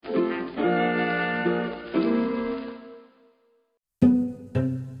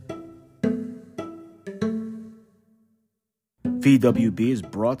VWB is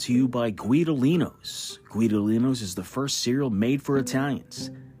brought to you by Guidolinos. Guidolinos is the first cereal made for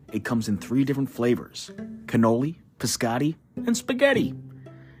Italians. It comes in 3 different flavors: cannoli, biscotti, and spaghetti.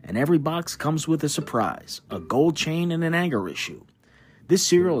 And every box comes with a surprise, a gold chain and an anger issue. This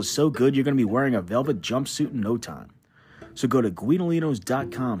cereal is so good you're going to be wearing a velvet jumpsuit in no time. So go to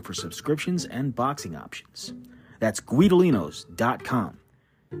Guidolinos.com for subscriptions and boxing options. That's Guidolinos.com.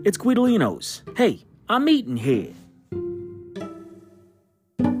 It's Guidolinos. Hey, I'm eating here.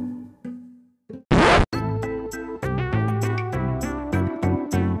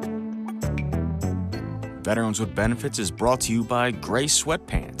 Veterans with Benefits is brought to you by Gray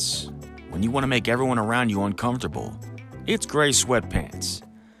Sweatpants. When you want to make everyone around you uncomfortable, it's Gray Sweatpants.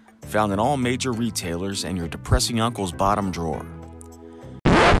 Found in all major retailers and your depressing uncle's bottom drawer.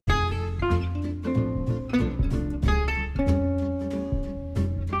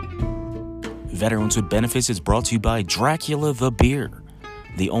 Veterans with Benefits is brought to you by Dracula the Beer,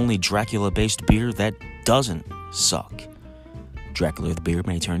 the only Dracula-based beer that doesn't suck. Dracula the Beer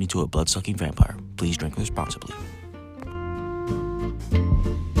may turn into a blood-sucking vampire. Please drink responsibly.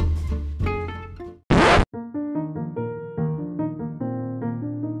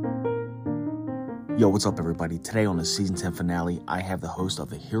 Yo, what's up, everybody? Today on the Season 10 finale, I have the host of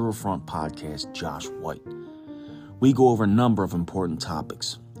the Hero Front podcast, Josh White. We go over a number of important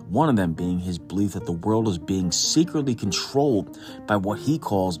topics, one of them being his belief that the world is being secretly controlled by what he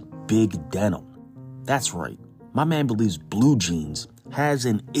calls big denim. That's right. My man believes blue jeans has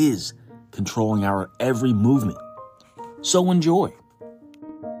and is controlling our every movement. So enjoy.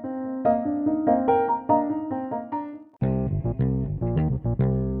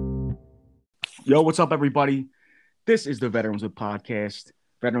 Yo, what's up, everybody? This is the Veterans with Podcast,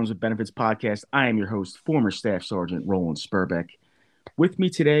 Veterans with Benefits Podcast. I am your host, former Staff Sergeant Roland Spurbeck. With me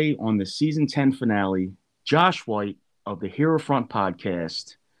today on the Season 10 finale, Josh White of the Hero Front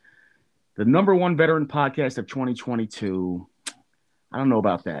Podcast, the number 1 veteran podcast of 2022. I don't know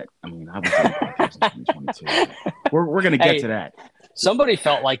about that. I mean, I was on the podcast in 2022. We're going to get to that. Somebody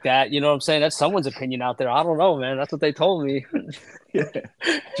felt like that. You know what I'm saying? That's someone's opinion out there. I don't know, man. That's what they told me. Yeah.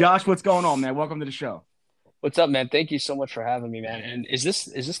 Josh, what's going on, man? Welcome to the show. What's up, man? Thank you so much for having me, man. And is this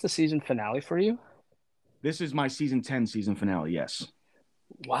the season finale for you? This is my Season 10 season finale, yes.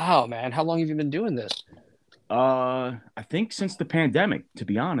 Wow, man. How long have you been doing this? I think since the pandemic, to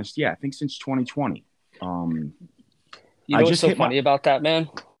be honest. Yeah, I think since 2020. You know what's so funny about that, man?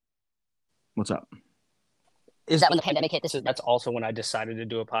 What's up? Is that when the pandemic hit? That's also when I decided to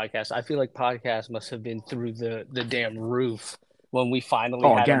do a podcast. I feel like podcasts must have been through the damn roof when we finally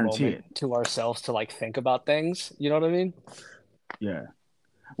had a moment to ourselves to like think about things. You know what I mean? Yeah.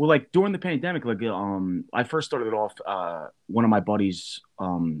 Well, like during the pandemic, like I first started it off. One of my buddies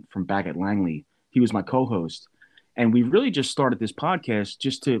from back at Langley, he was my co-host, and we really just started this podcast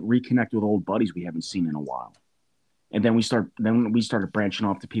just to reconnect with old buddies we haven't seen in a while. And then we started branching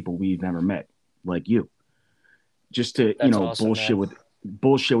off to people we've never met, like you, just to awesome,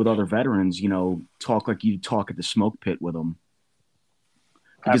 bullshit with other veterans. Talk like you talk at the smoke pit with them.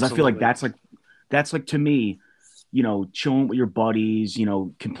 Because Absolutely. I feel like that's like to me, chilling with your buddies,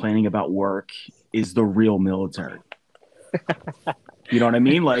 complaining about work is the real military. You know what I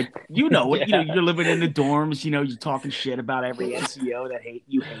mean? Like you're living in the dorms, you're talking shit about every NCO that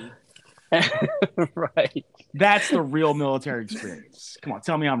you hate. Right. That's the real military experience. Come on,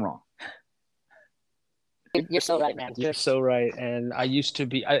 tell me I'm wrong. You're so right, man. You're so right. And I used to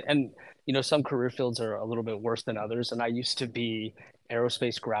be, some career fields are a little bit worse than others. And I used to be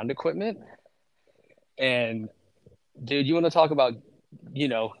aerospace ground equipment. And dude, you want to talk about,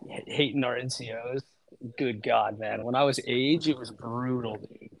 hating our NCOs? Good God, man. When I was age, it was brutal,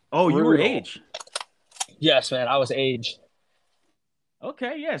 dude. Oh, brutal. You were age? Yes, man. I was age.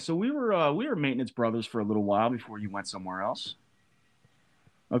 Okay, yeah. So we were maintenance brothers for a little while before you went somewhere else.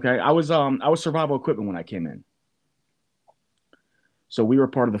 Okay, I was survival equipment when I came in. So we were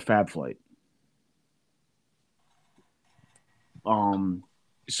part of the Fab Flight.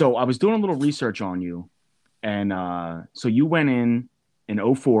 So I was doing a little research on you, and so you went in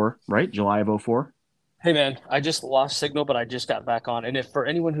 2004, right? July of 2004. Hey man, I just lost signal, but I just got back on. And if for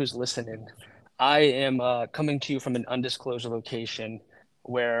anyone who's listening, I am coming to you from an undisclosed location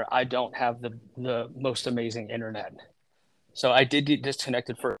where I don't have the most amazing internet. So I did get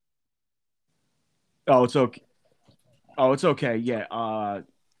disconnected for. Oh, it's okay. Oh, it's okay. Yeah.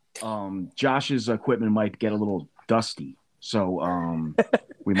 Josh's equipment might get a little dusty, so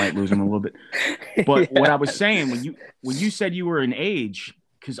we might lose him a little bit. But What I was saying when you said you were in age,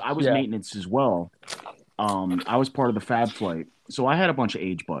 because I was maintenance as well. I was part of the Fab Flight, so I had a bunch of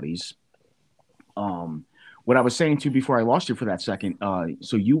age buddies. what I was saying to you before I lost you for that second.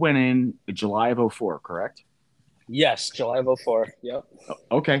 So you went in July of '04, correct? Yes, July of '04. Yep.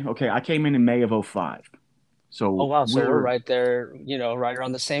 Okay, okay. I came in May of '05. Oh So wow, so we're we're, right there, right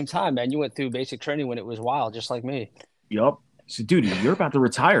around the same time, man. You went through basic training when it was wild, just like me. yup. So, dude, you're about to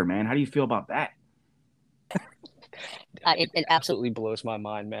retire, man. How do you feel about that? It absolutely blows my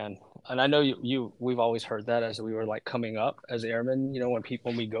mind, man. And I know we've always heard that as we were like coming up as airmen,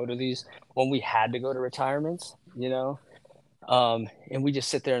 when we go to these, when we had to go to retirements, and we just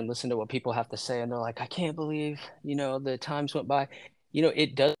sit there and listen to what people have to say, and they're like, I can't believe, the times went by.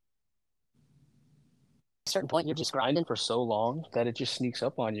 It does. At a certain point, you're just grinding for so long that it just sneaks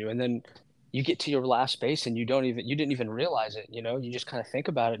up on you, and then you get to your last base and you didn't even realize it. You just kind of think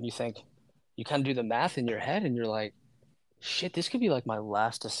about it and you kind of do the math in your head, and you're like, shit, this could be like my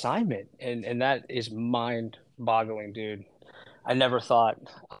last assignment. And that is mind boggling, dude. I never thought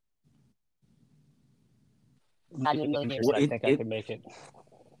not even a million years Well, that I think I it could make it.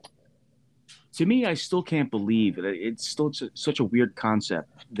 to me, I still can't believe it. It's still such a weird concept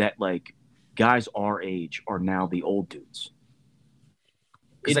that like guys our age are now the old dudes.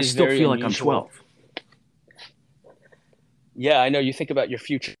 Because It I is still very feel like I'm unusual. 12. Yeah, I know you think about your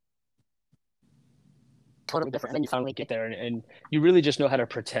future totally different. And then you finally get there and you really just know how to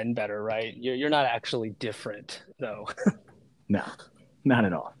pretend better, right? You're not actually different though. No, not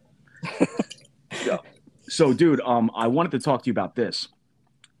at all. Yeah. So, dude, I wanted to talk to you about this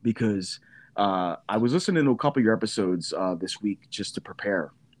because I was listening to a couple of your episodes this week just to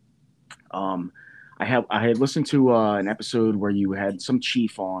prepare. Um, I had listened to an episode where you had some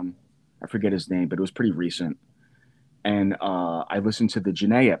chief on. I forget his name, but it was pretty recent. And I listened to the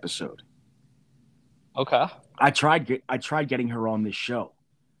Janae episode. Okay. I tried getting her on this show.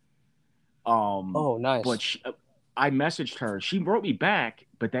 Oh, But nice. I messaged her. She wrote me back,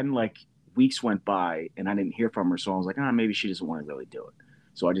 but then like weeks went by and I didn't hear from her. So I was like, ah, maybe she doesn't want to really do it.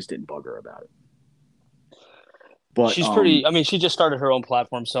 So I just didn't bug her about it. But She's pretty, I mean, she just started her own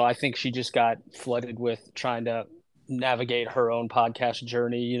platform, so I think she just got flooded with trying to navigate her own podcast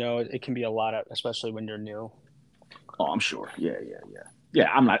journey. It can be a lot of, especially when you're new. oh, I'm sure. Yeah, yeah, yeah. Yeah,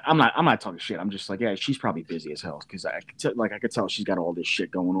 I'm not talking shit. I'm just like, yeah, she's probably busy as hell because I could tell she's got all this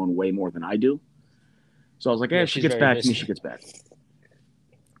shit going on way more than I do. So I was like, yeah, Yeah, she she's gets very back to me, busy. she gets back.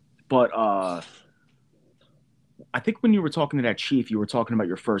 But I think when you were talking to that chief, you were talking about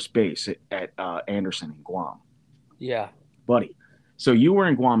your first base at Anderson in Guam, Yeah. buddy. So you were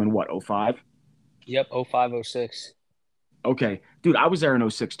in Guam in what, '05? Yep. Oh five, oh six. Okay, dude, I was there in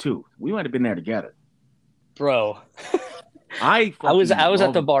 '06 too. We might have been there together. Bro, I I fucking was at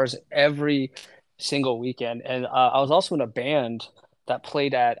the love. bars every single weekend, and I was also in a band that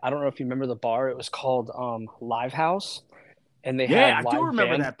played at. I don't know if you remember the bar. It was called Live House, and they Yeah, had I do live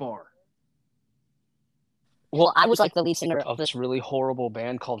remember band. that bar. Well, I was like the lead singer of this really horrible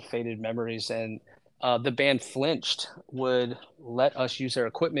band called Faded Memories, and the band Flinched would let us use their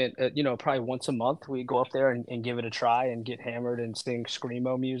equipment. Probably once a month, we go up there and give it a try and get hammered and sing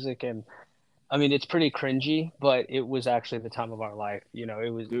screamo music. And I mean, it's pretty cringy, but it was actually the time of our life.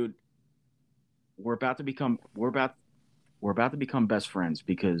 It was. Dude, we're about to become best friends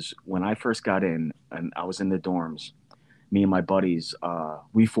because when I first got in and I was in the dorms, me and my buddies,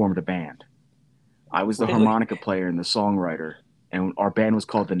 we formed a band. I was the Really. harmonica player and the songwriter, and our band was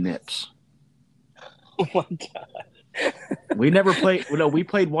called the Nips. Oh my God. We never played. No, we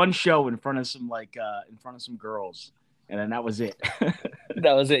played one show in front of some in front of some girls, and then that was it.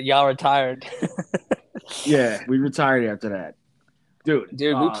 That was it. Y'all retired. Yeah, we retired after that, dude.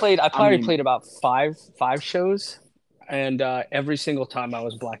 Dude, I I probably mean, played about five shows, and every single time I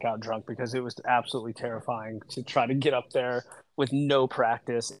was blackout drunk because it was absolutely terrifying to try to get up there with no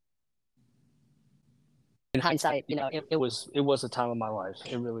practice. In hindsight, it was a time of my life.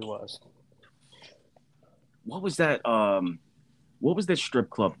 It really was. what was that? What was that strip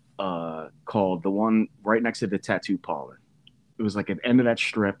club called? The one right next to the tattoo parlor. It was like at the end of that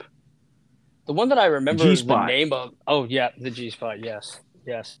strip. The one that I The G remember the spot. name of, oh yeah, the G spot. Yes,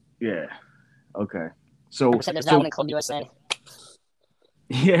 yes. Yeah. Okay. There's that one So in Club USA.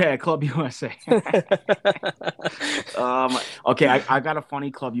 yeah, Club USA. Okay, I got a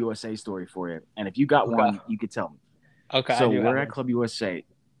funny Club USA story for you, and if you got Okay, one, you could tell me. okay, I So do we're have at one. Club USA.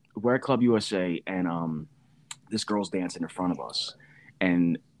 We're at Club USA, and this girl's dancing in front of us,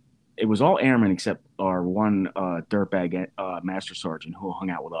 and it was all airmen except our one dirtbag master sergeant who hung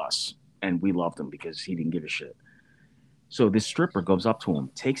out with us, and we loved him because he didn't give a shit. So this stripper goes up to him,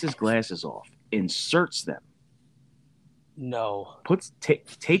 takes his glasses off, inserts them, No.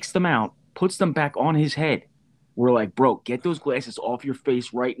 takes them out, puts them back on his head. We're like, bro, get those glasses off your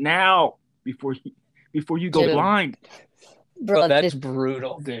face right now before you before you go Dude, blind. bro, that's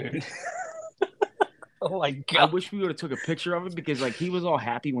brutal, dude. Oh my I God. wish we would have took a picture of it because like he was all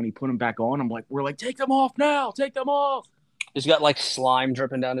happy when he put them back on. We're like, take them off now, take them off. He's got like slime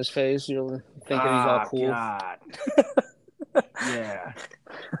dripping down his face. You're thinking he's all Ah, cool. God. Yeah.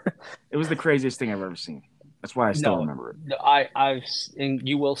 It was the craziest thing I've ever seen. That's why I still No, remember it. no, and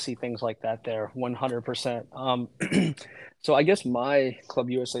you will see things like that there, 100%. So I guess my Club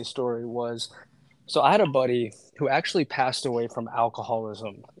USA story was, so I had a buddy who actually passed away from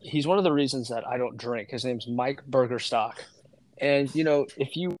alcoholism. He's one of the reasons that I don't drink. His name's Mike Burgerstock. And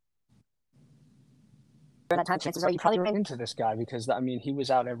if you during that time, chances are you probably ran into this guy because I mean he was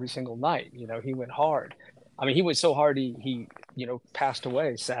out every single night. He went hard. I mean he went so hard he passed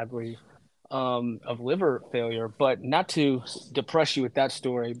away sadly of liver failure. But not to depress you with that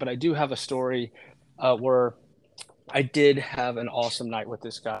story, but I do have a story where I did have an awesome night with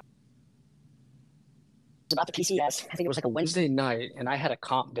this guy. About the PCS. I think it was like a Wednesday night, and I had a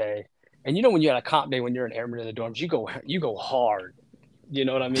comp day. And when you had a comp day when you're an airman in the dorms, you go hard. You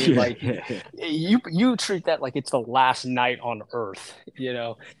know what I mean? Yeah, Like yeah, yeah. you treat that like it's the last night on Earth.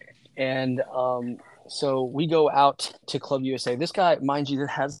 And so we go out to Club USA. This guy, mind you, that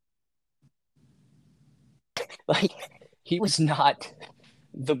has like he was not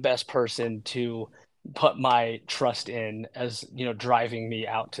the best person to put my trust in as driving me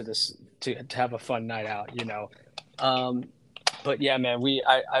out to this to have a fun night out. um but yeah, man,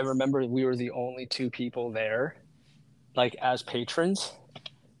 I remember we were the only two people there, like as patrons.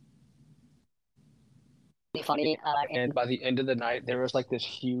 Funny, and by the end of the night there was like this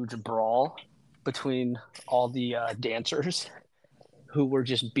huge brawl between all the dancers who were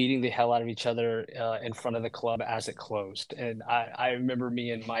just beating the hell out of each other in front of the club as it closed. And I remember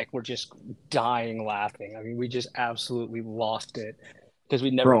me and Mike were just dying laughing. I mean, we just absolutely lost it because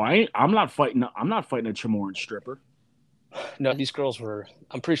we never. Bro, I'm not fighting a Chamorro stripper. No, these girls were.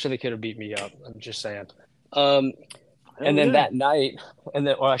 I'm pretty sure they could have beat me up. I'm just saying. Um, and Hell then yeah. that night,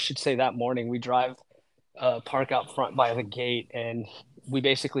 or I should say that morning, we drive, park out front by the gate, and we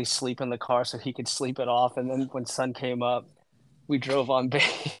basically sleep in the car so he could sleep it off. And then when sun came up, we drove on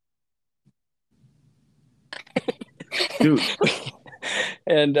base. Dude,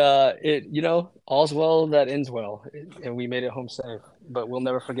 And all's well that ends well, and we made it home safe. But we'll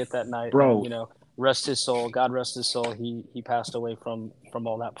never forget that night. And bro, rest his soul. God rest his soul. He passed away from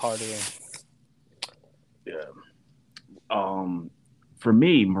all that partying. yeah. For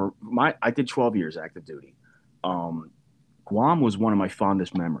me, my I did 12 years active duty. Um, Guam was one of my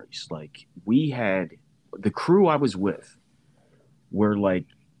fondest memories. Like we had the crew I was with were like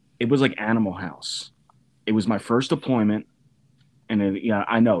it was like Animal House. It was my first deployment, and then, yeah,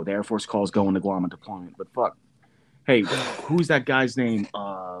 I know the Air Force calls going to Guam on deployment, but fuck. Hey, who's that guy's name?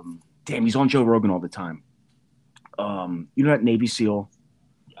 Damn, he's on Joe Rogan all the time. You know that Navy SEAL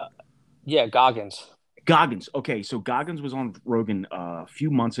Yeah, Goggins. Goggins. Okay, so Goggins was on Rogan a few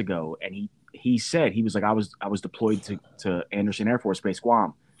months ago, and he said he was like I was deployed to Anderson Air Force Base,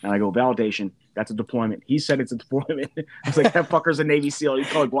 Guam, and I go validation. That's a deployment. He said it's a deployment. I was like that fucker's a Navy SEAL. He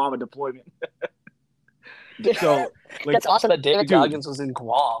called Guam a deployment. So like, That's awesome that David dude, Goggins was in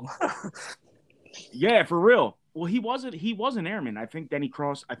Guam. yeah, for real. Well, he was an airman. I think then he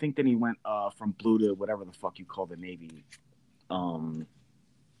crossed. I think then he went from blue to whatever the fuck you call the Navy. Um,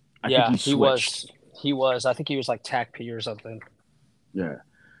 I think Yeah, he he switched. was. He was. I think he was like TAC P or something. Yeah.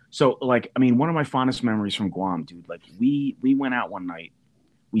 So like, I mean, one of my fondest memories from Guam, dude. Like we went out one night.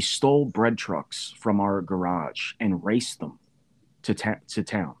 We stole bread trucks from our garage and raced them to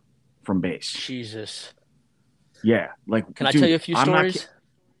town from base. Jesus. Yeah, like, Can I tell you dude, a few I'm not. stories?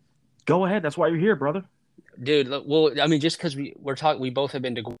 Go ahead. That's why you're here, brother. Dude, well, I mean, just because we're talking, we both have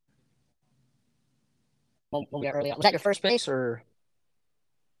been to. Well, we got early on. Was that your first base or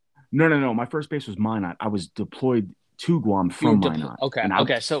No, no, no. My first base was Minot. I was deployed to Guam you were from Minot, okay? and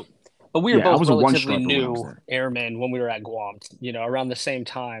Okay, so, but we were yeah, I both was a one relatively striper when I was new there. airmen when we were at Guam, around the same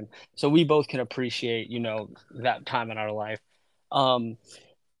time. So we both can appreciate, that time in our life. Um,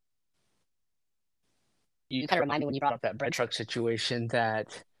 you kind of remind me when you brought up that bread truck situation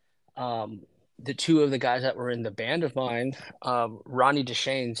that um, the two of the guys that were in the band of mine, Ronnie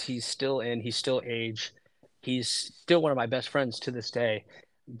Deschaines, he's still age. He's still one of my best friends to this day.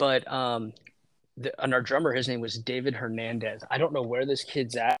 But and our drummer, his name was David Hernandez. I don't know where this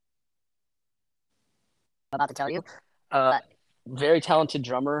kid's at. I'm about to tell you. Uh, Very talented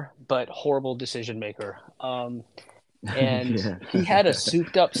drummer, but horrible decision maker. And Yeah. he had a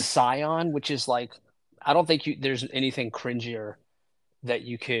souped up Scion, which is like, I don't think there's anything cringier that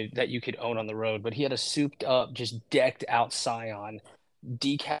you could own on the road. But he had a souped up, just decked out Scion,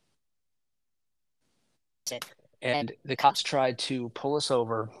 decal and the cops tried to pull us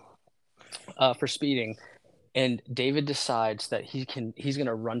over for speeding. And David decides that he's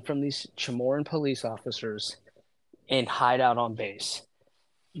gonna run from these Chamorro police officers and hide out on base.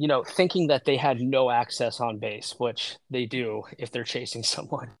 Thinking that they had no access on base, which they do if they're chasing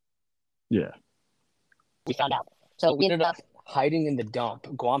someone. Yeah. We found out. So we ended up hiding in the dump.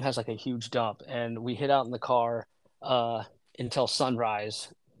 Guam has like a huge dump, and we hid out in the car uh, until sunrise.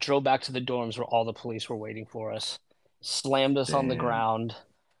 Drove back to the dorms where all the police were waiting for us. Slammed us on the Damn. ground,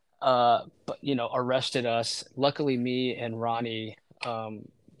 but arrested us. Luckily, me and Ronnie,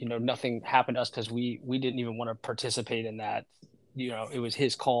 nothing happened to us because we didn't even want to participate in that. It was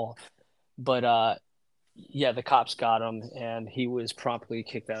his call, but yeah, the cops got him, and he was promptly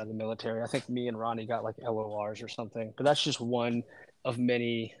kicked out of the military. I think me and Ronnie got like LORs or something, but that's just one of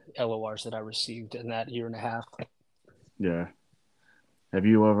many LORs that I received in that year and a half. Yeah. Have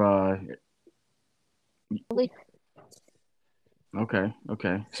you ever? Okay.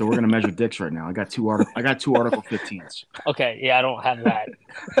 Okay. So we're gonna measure dicks right now. I got two Article 15s. Okay, yeah, I don't have that.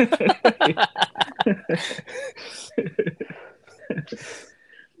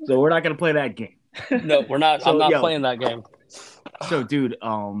 So we're not gonna play that game. No, we're not. I'm So not yo, playing that game. so dude,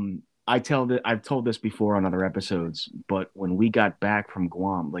 I've told this before on other episodes, but when we got back from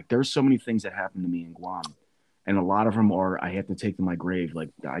Guam, like there's so many things that happened to me in Guam, and a lot of them are I have to take to my grave. Like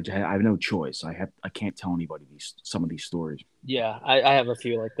I have no choice. I can't tell anybody some of these stories. Yeah, I have a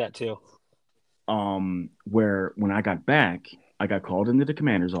few like that too. Where when I got back, I got called into the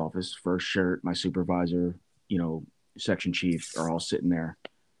commander's office. First shirt, my supervisor, section chief are all sitting there,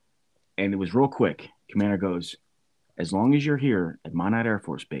 and it was real quick. Commander goes, "As long as you're here at Monite Air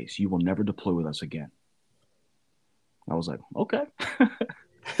Force Base, you will never deploy with us again." I was like, okay.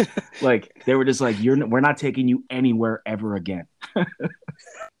 Like they were just like, we're not taking you anywhere ever again.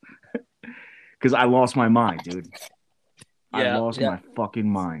 Because I lost my mind, dude. I Yeah, lost yeah. my fucking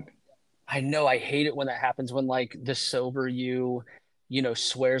mind. I know. I hate it when that happens. When like the sober you,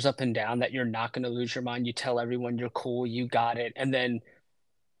 swears up and down that you're not going to lose your mind. You tell everyone you're cool, you got it, and then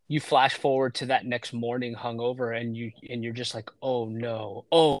you flash forward to that next morning hungover, and you're just like, oh no,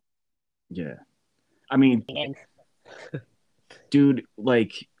 oh. Yeah. I mean, dude,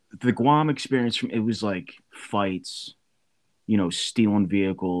 like the Guam experience from it was like fights, stealing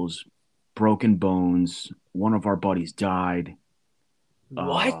vehicles, broken bones. One of our buddies died. Uh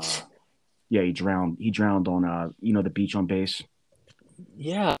What? yeah, he drowned. He drowned on the beach on base.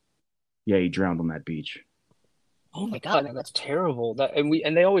 Yeah. Yeah, he drowned on that beach. Oh my God, man, that's terrible.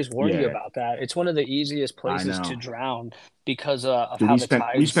 And they always warn you Yeah, about that. It's one of the easiest I places to know. drown because of Dude, how the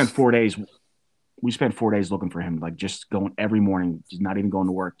we spent tides. 4 days. We spent 4 days looking for him, like just going every morning, just not even going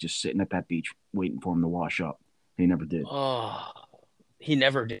to work, just sitting at that beach waiting for him to wash up. He never did. Oh, he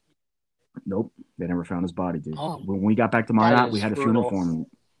never did. Nope, they never found his body, dude. Oh, When we got back to that Minot, we is had a funeral brutal. for him.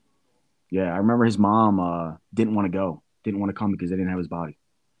 Yeah, I remember his mom didn't want to go, didn't want to come because they didn't have his body.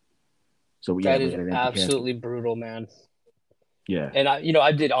 So yeah, That we is had an empty casket. absolutely brutal, man. Yeah, And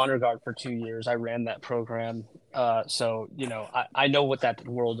I did honor guard for 2 years. I ran that program. So, I know what that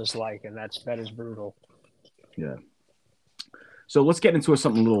world is like, and that is brutal. yeah. So let's get into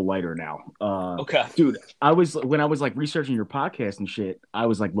something a little lighter now. Okay. Dude, when I was like researching your podcast and shit, I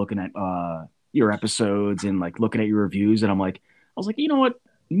was like looking at your episodes and like looking at your reviews, and I was like, you know what?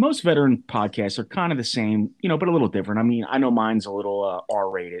 Most veteran podcasts are kind of the same, but a little different. I mean, I know mine's a little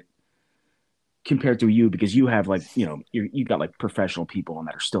R-rated compared to you because you have like, you got like professional people on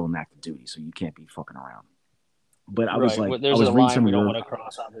that are still in active duty, so you can't be fucking around. But Right. Well, I there's a was reading line some we of don't your want to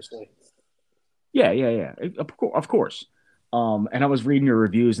cross, obviously. Yeah, yeah, yeah. Of course. And I was reading your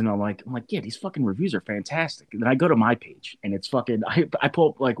reviews, and yeah, these fucking reviews are fantastic. And then I go to my page, and it's fucking. I pull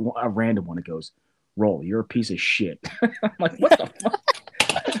up like a random one. It goes, "Roll, you're a piece of shit." I'm like, what the fuck?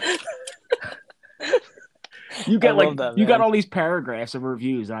 I love that, You got man. all these paragraphs of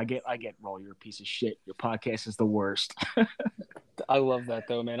reviews, and I get, roll, you're a piece of shit. Your podcast is the worst. I love that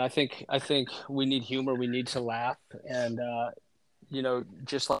though, man. I think we need humor. We need to laugh, and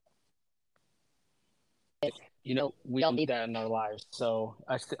just like we all need that in our lives. So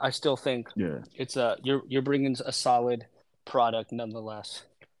I still think Yeah. it's you're bringing a solid product nonetheless.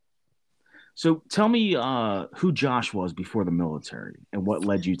 So tell me, who Josh was before the military, and what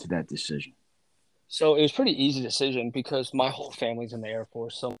led you to that decision. So it was a pretty easy decision because my whole family's in the Air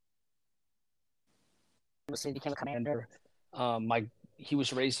Force. So obviously became a commander. My He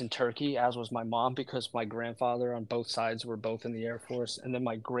was raised in Turkey, as was my mom, because my grandfather on both sides were both in the Air Force, and then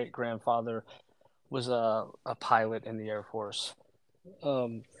my great grandfather was a pilot in the Air Force.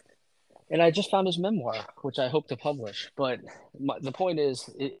 Um, and I just found his memoir, which I hope to publish. But the point is,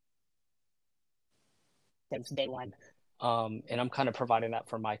 since day one. And I'm kind of providing that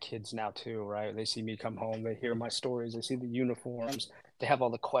for my kids now too, right? They see me come home, they hear my stories, they see the uniforms, they have all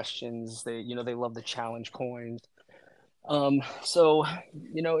the questions, they love the challenge coins. So,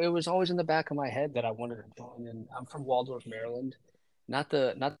 it was always in the back of my head that I wanted to join, and I'm from Waldorf, Maryland. Not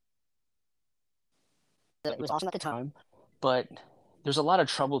that it was awesome at the time, but there's a lot of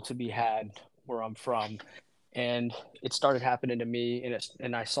trouble to be had where I'm from, and it started happening to me,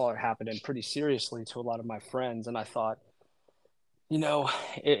 and I saw it happening pretty seriously to a lot of my friends, and I thought,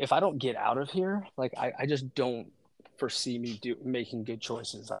 if I don't get out of here, like I just don't foresee me making good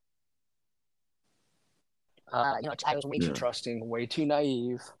choices. I was way too Yeah. trusting, way too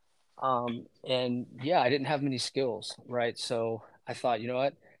naive. And yeah, I didn't have many skills, right? So I thought, you know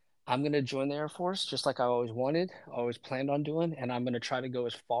what? I'm going to join the Air Force just like I always wanted, always planned on doing, and I'm going to try to go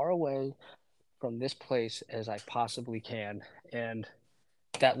as far away from this place as I possibly can. And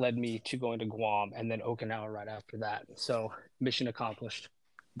that led me to going to Guam and then Okinawa right after that. So mission accomplished.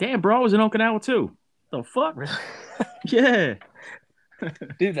 Damn, bro, I was in Okinawa too. The fuck? Really? Yeah.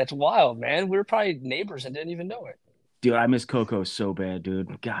 Dude, that's wild, man. We were probably neighbors and didn't even know it. Dude, I miss Coco so bad,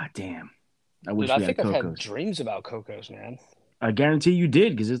 dude. God damn. I Dude, wish I we had think I've had Cocos. dreams about Cocos, man. I guarantee you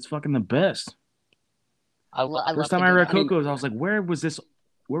did, because it's fucking the best. I First love time I thinking read about, I mean, Coco's, I was like, where was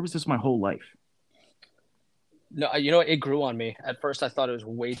this my whole life? no, it grew on me. At first, I thought it was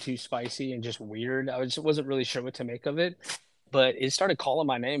way too spicy and just weird. Wasn't really sure what to make of it, but it started calling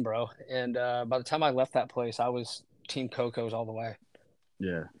my name, bro. And by the time I left that place, I was Team Coco's all the way.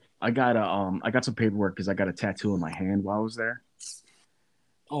 Yeah. I got some paperwork because I got a tattoo on my hand while I was there.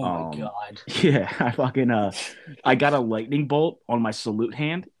 Oh my Um God. yeah, I got a lightning bolt on my salute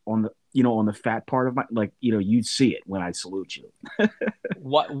hand on on the fat part of my like, you'd see it when I salute you.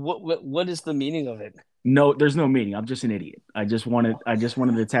 What is the meaning of it? No, there's no meaning. I'm just an idiot. I just wanted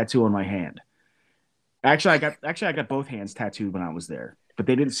the tattoo on my hand. Actually I got both hands tattooed when I was there, but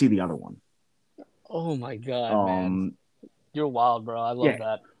they didn't see the other one. Oh my God, man. Um You're wild, bro. I love yeah.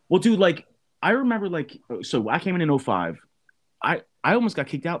 that. Well, dude, like I remember so I came in 05. I almost got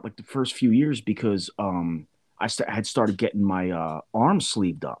kicked out like the first few years because had started getting my arms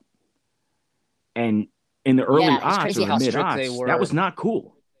sleeved up. And in the early Yeah, it's aughts crazy or the how mid strict they aughts, that were. was not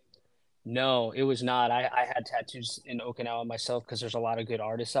cool. No, it was not. I had tattoos in Okinawa myself because there's a lot of good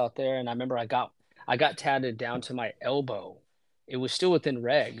artists out there, and I remember I got tatted down to my elbow. It was still within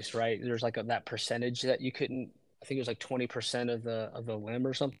regs, right? There's like that percentage that you couldn't. I think it was like 20% of the limb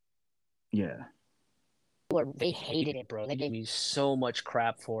or something. Yeah. They hated it, bro. They gave me so much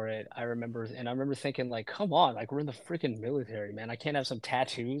crap for it. I remember thinking like, come on, like we're in the freaking military, man. I can't have some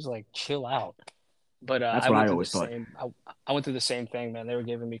tattoos. Like, chill out. But That's I what went I through the always thought. same. I went through the same thing, man. They were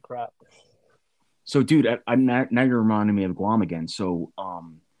giving me crap. So, dude, now you're reminding me of Guam again. So,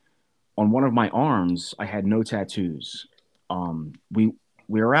 on one of my arms, I had no tattoos. We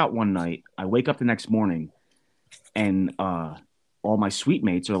were out one night. I wake up the next morning, and all my suite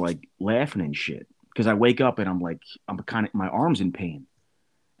mates are like laughing and shit because I wake up and I'm kind of my arm's in pain,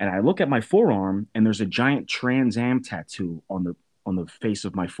 and I look at my forearm, and there's a giant Trans Am tattoo on the face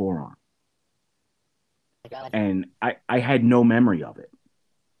of my forearm, and I had no memory of it.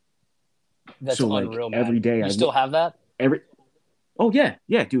 That's So like unreal, every man. day You I still look have that? every oh yeah,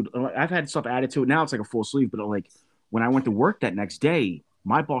 yeah, dude. I've had stuff added to it. Now it's like a full sleeve, but like when I went to work that next day,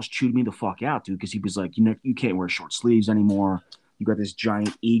 my boss chewed me the fuck out, dude, because he was like, you can't wear short sleeves anymore. You got this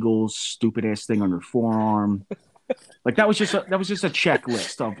giant Eagles stupid ass thing on your forearm. Like that was just a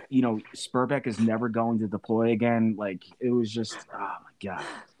checklist of Spurbeck is never going to deploy again. Like it was just oh my god.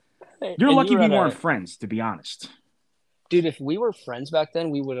 You're And you lucky were we at weren't a friends, to be honest. dude. If we were friends back then,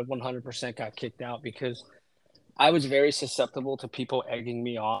 we would have 100% got kicked out because I was very susceptible to people egging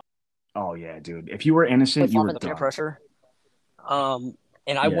me on Oh yeah, dude. If you were innocent, with you off were of the peer done. pressure.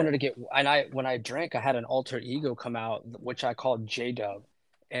 And I Yeah. wanted to get, and I when I drank, I had an alter ego come out, which I called J Dub.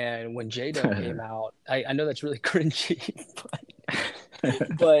 And when J Dub came out, I know that's really cringy,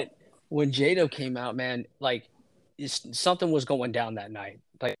 but when J Dub came out, man, like something was going down that night.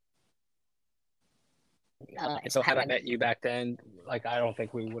 Like, so had I met you back then, like I don't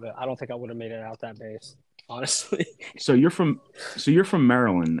think we would have. I don't think I would have made it out that base, honestly. So you're from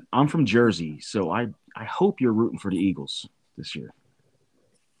Maryland. I'm from Jersey. So I hope you're rooting for the Eagles this year.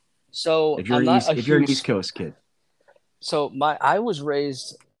 So I'm not a If you're an East huge. Coast kid. So I was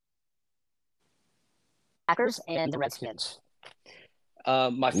raised Packers and the Redskins.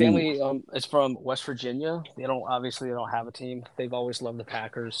 My Ooh. family is from West Virginia. They don't have a team. They've always loved the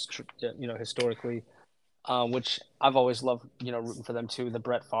Packers, historically, which I've always loved, rooting for them too. The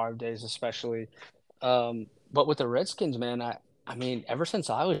Brett Favre days, especially. But with the Redskins, man, I mean, ever since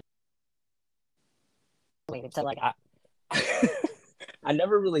I was So like I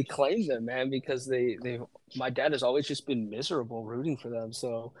never really claimed them, man, because they my dad has always just been miserable rooting for them.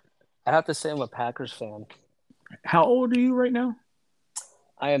 So I have to say I'm a Packers fan. How old are you right now?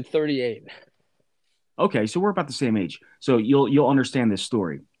 I am 38. Okay, so we're about the same age. So you'll understand this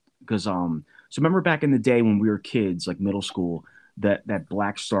story because so remember back in the day when we were kids, like middle school, that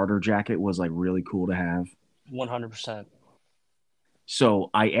black starter jacket was like really cool to have. 100%. So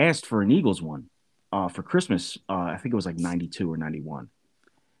I asked for an Eagles one for Christmas. I think it was like 92 or 91.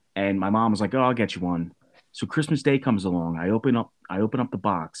 And my mom was like, "Oh, I'll get you one." So Christmas Day comes along. I open up the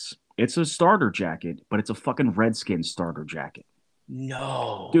box. It's a starter jacket, but it's a fucking Redskins starter jacket.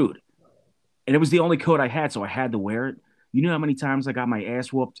 No. Dude, and it was the only coat I had, so I had to wear it. You know how many times I got my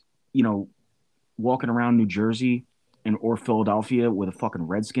ass whooped, you know, walking around New Jersey and or Philadelphia with a fucking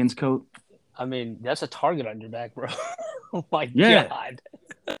Redskins coat? I mean, that's a target on your back, bro. Oh my Yeah. God.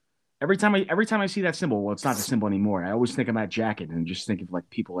 Every time I see that symbol, well, it's not the symbol anymore. I always think of that jacket and just think of like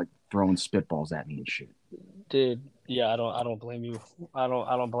people like throwing spitballs at me and shit. Dude, yeah, I don't blame you. I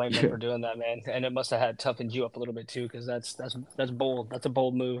don't blame them Yeah, for doing that, man. And it must have had toughened you up a little bit too, because that's bold. That's a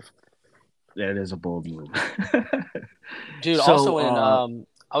bold move. that is a bold move. Dude, So, also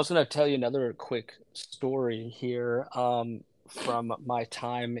I was gonna tell you another quick story here from my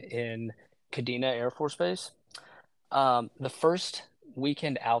time in Kadena Air Force Base. The first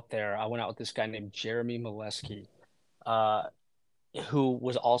weekend out there, I went out with this guy named Jeremy Molesky, uh, who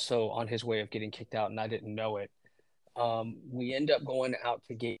was also on his way of getting kicked out, and I didn't know it. We end up going out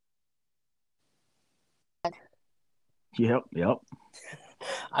to game. yep, yep.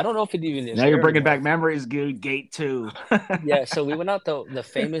 I don't know if it even is Now you're there bringing anymore. back memories, dude. Gate two. Yeah, so we went out the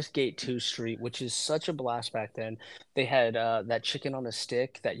famous Gate 2 Street, which is such a blast back then. They had that chicken on a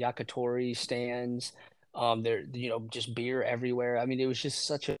stick, that yakitori stands, there, just beer everywhere. I mean, it was just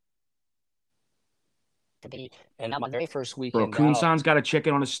such a and my very first Bro, weekend out, Kunsan's got a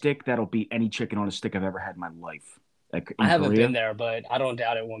chicken on a stick that'll beat any chicken on a stick I've ever had in my life. Like I in haven't been Korea. there, but I don't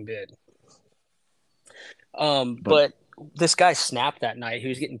doubt it one bit. But But this guy snapped that night. He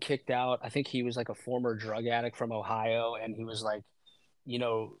was getting kicked out. I think he was like a former drug addict from Ohio, and he was like, you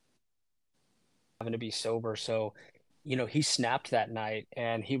know, having to be sober. So, he snapped that night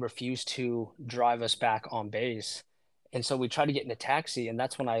and he refused to drive us back on base. And so we tried to get in a taxi, and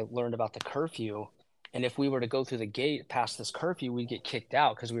that's when I learned about the curfew. And if we were to go through the gate past this curfew, we'd get kicked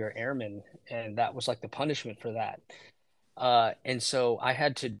out because we were airmen, and that was like the punishment for that. And so I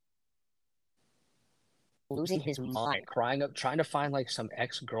had to losing his mind, crying up, trying to find like some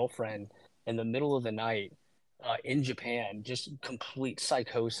ex-girlfriend in the middle of the night in Japan, just complete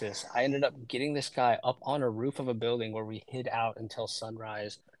psychosis. I ended up getting this guy up on a roof of a building where we hid out until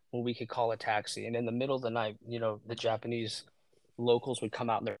sunrise, where we could call a taxi. And in the middle of the night, the Japanese locals would come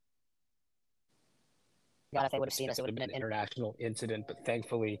out and God, if they would have seen us, it would have been an international incident. But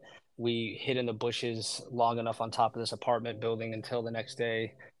thankfully, we hid in the bushes long enough on top of this apartment building until the next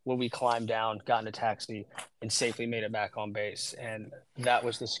day, where we climbed down, got in a taxi, and safely made it back on base. And that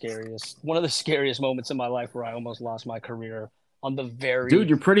was one of the scariest moments in my life, where I almost lost my career on the dude, very,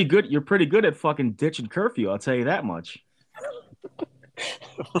 you're pretty good. You're pretty good at fucking ditching curfew. I'll tell you that much.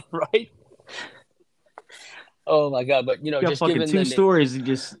 right? Oh my God. But, You got just fucking given two stories and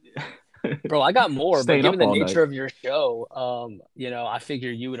just bro, I got more, but staying given up the all night. nature of your show, I figure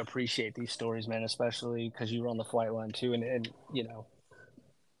you would appreciate these stories, man, especially because you were on the flight line too. And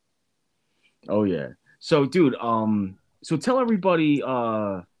Oh yeah. So, dude, so tell everybody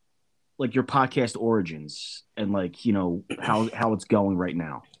like your podcast origins and like, how it's going right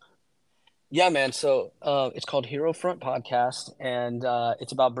now. yeah, man. So it's called Hero Front Podcast, and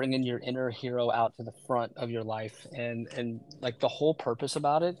it's about bringing your inner hero out to the front of your life, and like the whole purpose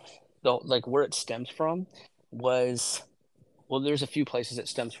about it, the like where it stems from, was well, there's a few places it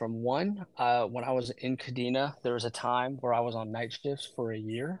stems from. One, when I was in Kadena, there was a time where I was on night shifts for a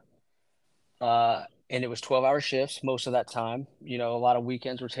year, and it was 12-hour shifts most of that time. A lot of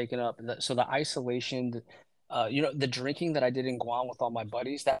weekends were taken up, so the isolation, the drinking that I did in Guam with all my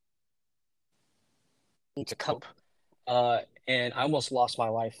buddies, that to cope. And I almost lost my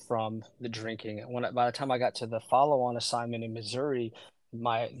life from the drinking. By the time I got to the follow-on assignment in Missouri,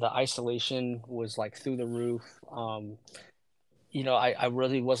 the isolation was like through the roof. I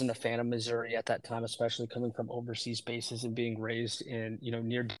really wasn't a fan of Missouri at that time, especially coming from overseas bases and being raised in,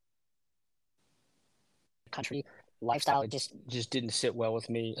 near country lifestyle. It just didn't sit well with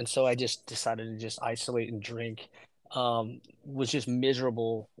me. And so I just decided to just isolate and drink. Was just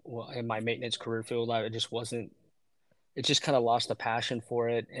miserable in my maintenance career field. I just wasn't it just kind of lost the passion for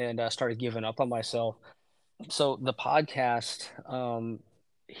it, and started giving up on myself. So the podcast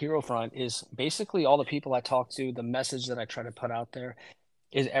Hero Front is basically all the people I talk to, the message that I try to put out there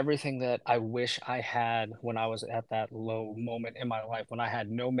is everything that I wish I had when I was at that low moment in my life, when I had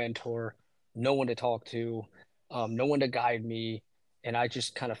no mentor, no one to talk to, no one to guide me. And I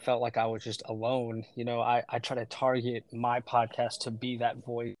just kind of felt like I was just alone. I try to target my podcast to be that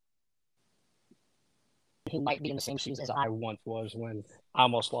voice who might be in the same shoes as I once was when I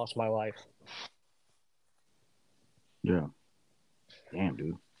almost lost my life. Yeah. Damn,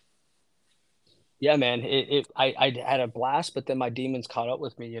 dude. Yeah, man, I had a blast, but then my demons caught up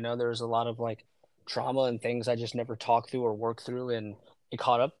with me. There was a lot of like trauma and things I just never talked through or worked through, and it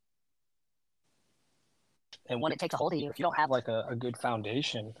caught up. And when it takes a hold of you, if you don't have like a good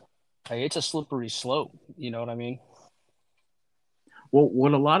foundation, like, it's a slippery slope. You know what I mean? Well,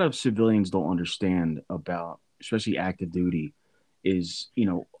 what a lot of civilians don't understand about, especially active duty, is,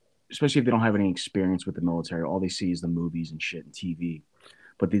 especially if they don't have any experience with the military, all they see is the movies and shit and TV.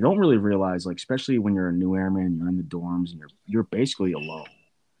 But they don't really realize, like, especially when you're a new airman, you're in the dorms, and you're basically alone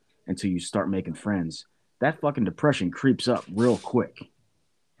until you start making friends. That fucking depression creeps up real quick.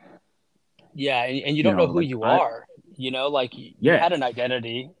 Yeah, and you don't know who Like you are. Like you yeah, had an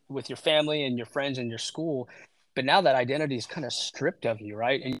identity with your family and your friends and your school, but now that identity is kind of stripped of you,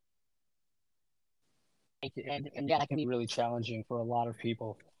 right? And yeah, that can be really challenging for a lot of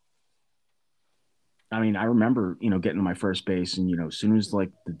people. I mean, I remember, getting to my first base, and as soon as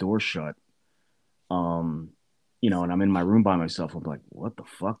like the door shut, um, and I'm in my room by myself, I'm like, what the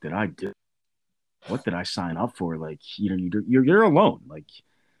fuck did I do? What did I sign up for? Like, you're alone. Like,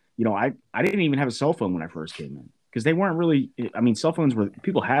 I didn't even have a cell phone when I first came in because they weren't really. I mean, cell phones were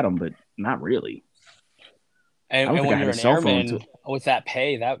people had them, but not really. I don't And think I when had you're a an cell phone airman until with that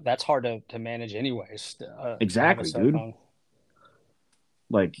pay, that's hard to manage anyways, to have a exactly, cell dude. phone.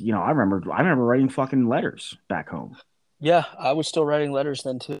 Like, I remember writing fucking letters back home. Yeah, I was still writing letters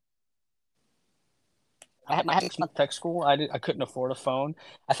then too. I had my 6 month tech school. I couldn't afford a phone.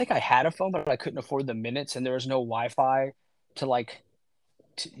 I think I had a phone, but I couldn't afford the minutes, and there was no Wi-Fi to like.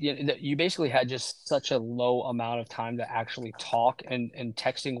 You basically had just such a low amount of time to actually talk, and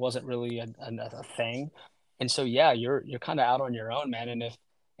texting wasn't really a thing. And so yeah, you're kind of out on your own, man. And if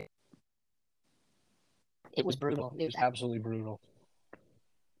it was brutal, it was absolutely brutal.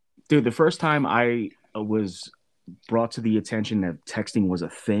 Dude, the first time I was brought to the attention that texting was a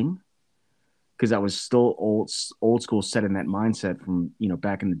thing, because I was still old school set in that mindset from,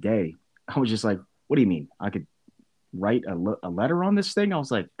 back in the day. I was just like, what do you mean? I could write a letter on this thing? I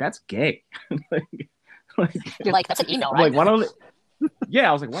was like, that's gay. like, like, You're like, that's an email, I'm right? like, why don't yeah,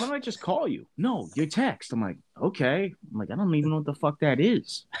 I was like, why don't I just call you? No, you text. I'm like, okay. I'm like, I don't even know what the fuck that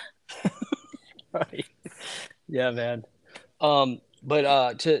is. Right. Yeah, man.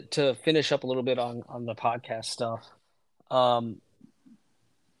 But to finish up a little bit on the podcast stuff, um,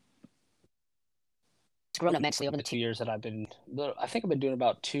 it's grown immensely over the 2 years that I've been. I think I've been doing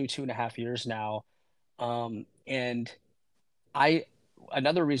about 2.5 years now. And I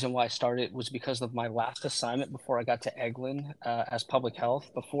another reason why I started was because of my last assignment before I got to Eglin as public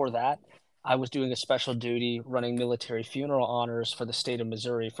health. Before that, I was doing a special duty running military funeral honors for the state of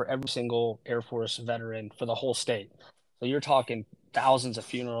Missouri for every single Air Force veteran for the whole state. So you're talking thousands of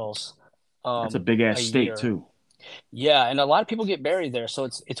funerals That's a big ass a state year. too. Yeah, and a lot of people get buried there. So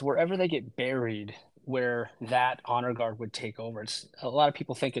it's wherever they get buried where that honor guard would take over. It's a lot of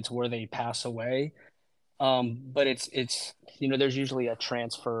people think it's where they pass away, but it's there's usually a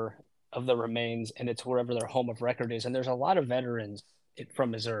transfer of the remains, and it's wherever their home of record is. And there's a lot of veterans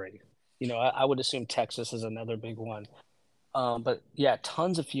from Missouri. I would assume Texas is another big one. But yeah,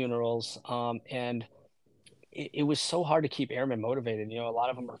 tons of funerals. And it was so hard to keep airmen motivated. A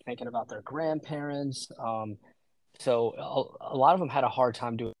lot of them are thinking about their grandparents. So a lot of them had a hard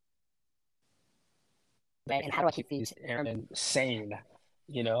time doing that. And how do I keep these airmen sane?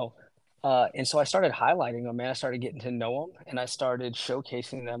 You know, and so I started highlighting them, man. I started getting to know them, and I started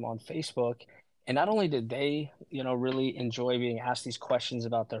showcasing them on Facebook. And not only did they, really enjoy being asked these questions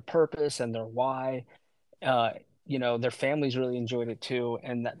about their purpose and their why, uh, their families really enjoyed it too.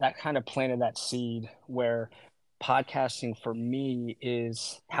 And that kind of planted that seed where podcasting for me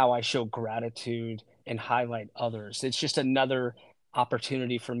is how I show gratitude and highlight others. It's just another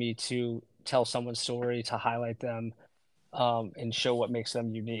opportunity for me to tell someone's story, to highlight them, and show what makes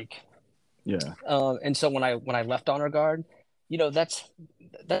them unique. Yeah. And so when I left Honor Guard,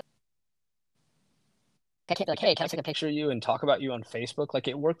 that I can't be like, hey, can I take a picture of you and talk about you on Facebook? Like,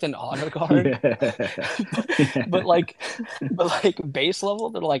 it worked in Honor Guard, Yeah. but Yeah. like, base level,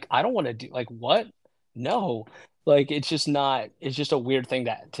 they're like, I don't want to do like what? No, like it's just not. It's just a weird thing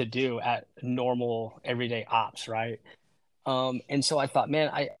to do at normal everyday ops, right? And so I thought, man,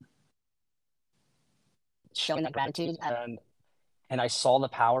 I showing that gratitude, and I saw the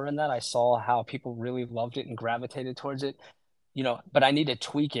power in that. I saw how people really loved it and gravitated towards it. But I need to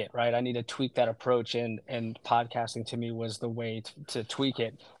tweak it, right? I need to tweak that approach, and podcasting to me was the way to tweak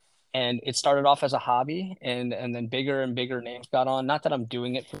it. And it started off as a hobby, and then bigger and bigger names got on. Not that I'm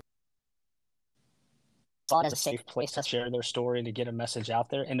doing it for saw it as a safe place to share their story, to get a message out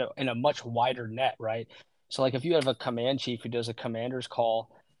there in a much wider net, right? So like if you have a command chief who does a commander's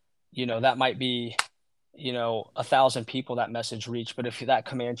call, that might be 1,000 people that message reach. But if that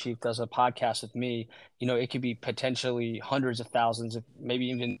command chief does a podcast with me, it could be potentially hundreds of thousands, of maybe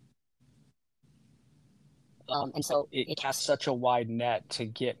even. And so it casts such a wide net to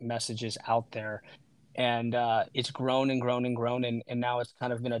get messages out there. And it's grown and grown and grown. And now it's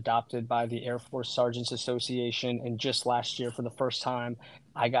kind of been adopted by the Air Force Sergeants Association. And just last year, for the first time,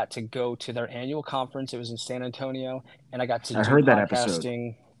 I got to go to their annual conference. It was in San Antonio, and I got to I do heard that episode.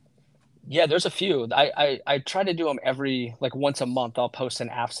 podcasting. Yeah, there's a few. I try to do them every like once a month. I'll post an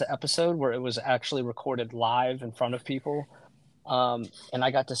AFSA episode where it was actually recorded live in front of people. And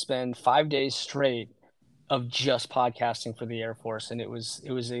I got to spend 5 days straight of just podcasting for the Air Force, and it was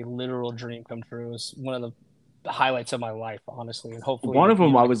a literal dream come true. It was one of the highlights of my life, honestly, and One hopefully, of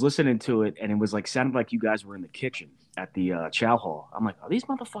them, I was listening to it, and it was like sounded like you guys were in the kitchen at the chow hall. I'm like, are these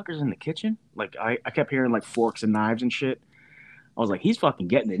motherfuckers in the kitchen? Like, I kept hearing like forks and knives and shit. I was like, he's fucking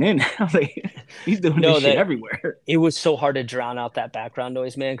getting it in. I was like, he's doing this no, shit that everywhere. it was so hard to drown out that background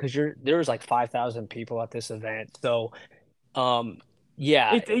noise, man, because there was like 5,000 people at this event. So, um,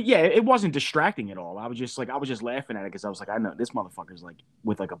 yeah, Yeah, it wasn't distracting at all. I was just like, I was just laughing at it because I was like, I know this motherfucker's like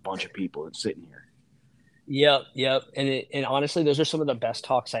with like a bunch of people and sitting here. yep, yep. And honestly, those are some of the best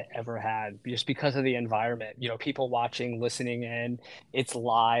talks I ever had, just because of the environment. People watching, listening in. It's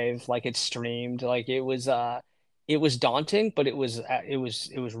live, like it's streamed. Like it was daunting, but it was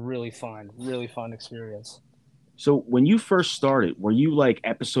really fun experience. So when you first started, were you like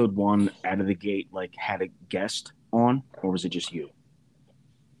episode one out of the gate, like had a guest on, or was it just you?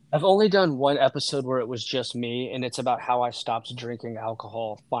 I've only done one episode where it was just me, and it's about how I stopped drinking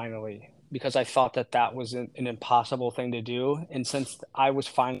alcohol finally, because I thought that that was an impossible thing to do. And since I was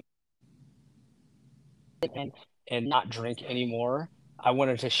finally and not drink anymore, I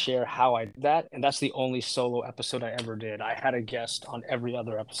wanted to share how I did that, and that's the only solo episode I ever did. I had a guest on every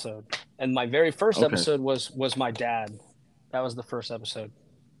other episode, and my very first Okay. episode was my dad. That was the first episode.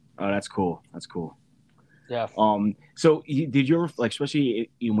 Oh, that's cool. That's cool. Yeah. So did you ever like, especially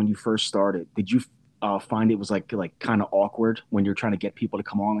when you first started, did you find it was like kind of awkward when you're trying to get people to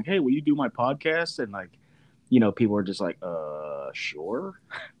come on, like, hey, will you do my podcast? And like, people are just like, sure.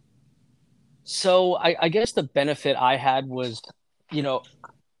 So I guess the benefit I had was, you know,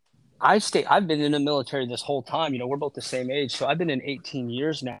 I've been in the military this whole time. We're both the same age, so I've been in 18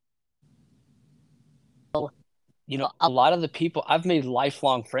 years now. A lot of the people I've made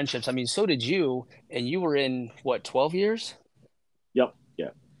lifelong friendships. I mean, so did you, and you were in what, 12 years? Yep.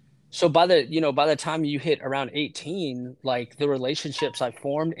 Yeah. So by the time you hit around 18, like the relationships I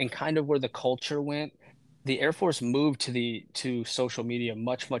formed and kind of where the culture went, the Air Force moved to social media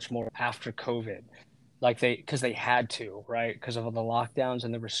much, much more after COVID. Like because they had to, right? Because of all the lockdowns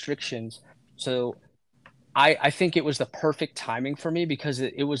and the restrictions. So I think it was the perfect timing for me, because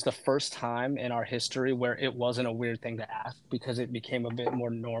it was the first time in our history where it wasn't a weird thing to ask, because it became a bit more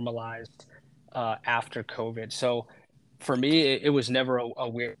normalized after COVID. So for me, it was never a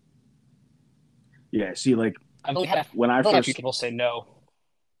weird. Yeah. See, like when I I've only had a few first, people say no.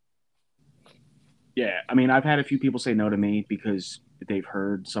 yeah, I mean, I've had a few people say no to me because they've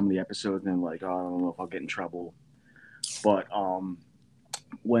heard some of the episodes and they're like, oh, I don't know if I'll get in trouble. But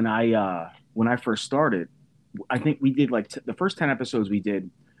when I first started, I think we did like the first 10 episodes we did,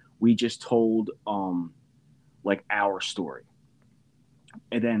 we just told like our story.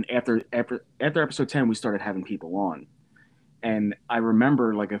 And then after episode 10, we started having people on. And I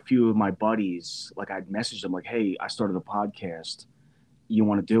remember like a few of my buddies, like I'd messaged them like, hey, I started a podcast. You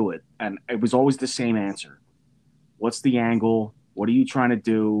want to do it? And it was always the same answer. What's the angle? What are you trying to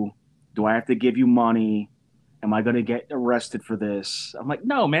do? Do I have to give you money? Am I going to get arrested for this? I'm like,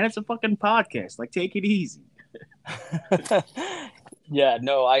 no, man, it's a fucking podcast. Like, take it easy. Yeah,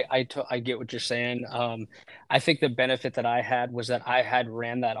 no, I get what you're saying. I think the benefit that I had was that I had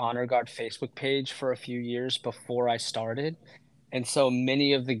ran that Honor Guard Facebook page for a few years before I started. And so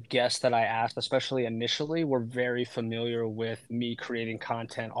many of the guests that I asked, especially initially, were very familiar with me creating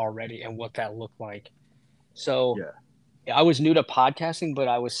content already and what that looked like. So Yeah. I was new to podcasting, but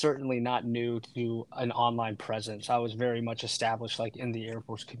I was certainly not new to an online presence. I was very much established, like in the Air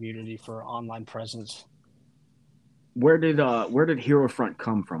Force community, for online presence. where did Hero Front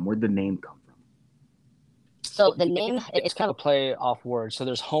come from? Where did the name come from? So the name, it's kind of a play off word. So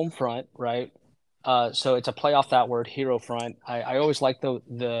there's home front, right? So it's a play off that word, hero front. I always liked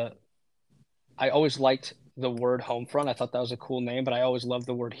the I always liked the word home front. I thought that was a cool name, but I always loved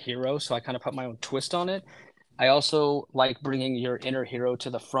the word hero, so I kind of put my own twist on it. I also like bringing your inner hero to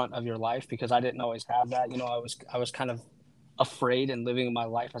the front of your life because I didn't always have that. I was kind of afraid and living my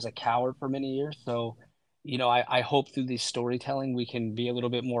life as a coward for many years. So, I hope through this storytelling we can be a little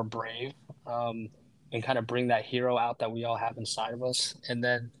bit more brave, and kind of bring that hero out that we all have inside of us. And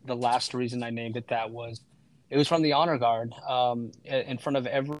then the last reason I named it that was it was from the honor guard, in front of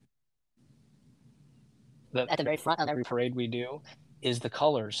at the very front of every parade we do is the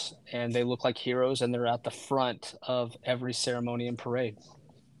colors, and they look like heroes, and they're at the front of every ceremony and parade.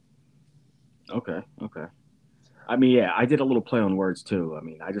 Okay, okay. I mean, yeah, I did a little play on words too. I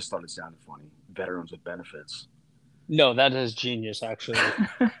mean, I just thought it sounded funny. Veterans with benefits. No, that is genius, actually.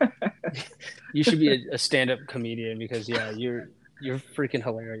 You should be a stand-up comedian because yeah, you're freaking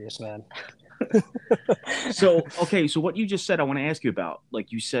hilarious, man. So, okay, so what you just said, I want to ask you about.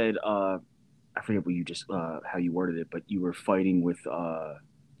 Like you said, I forget what you just how you worded it, but you were fighting with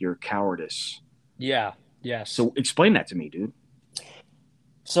your cowardice. Yeah, yes. So explain that to me, dude.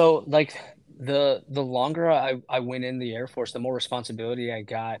 So like the longer I went in the Air Force, the more responsibility I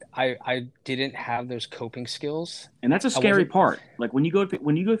got. I didn't have those coping skills. And that's a I scary wasn't. part. Like when you go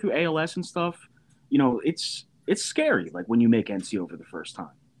through ALS and stuff, it's scary. Like when you make NCO for the first time.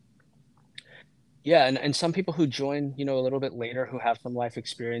 Yeah, and some people who join, a little bit later who have some life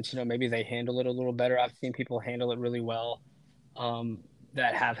experience, maybe they handle it a little better. I've seen people handle it really well, um,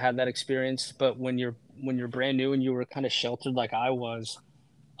 that have had that experience. But when you're brand new and you were kind of sheltered like I was,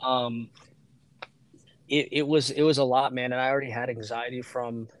 um, it was a lot, man. And I already had anxiety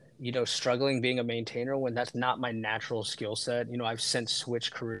from, struggling being a maintainer when that's not my natural skill set. I've since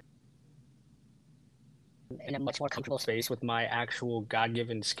switched career in a much more comfortable space with my actual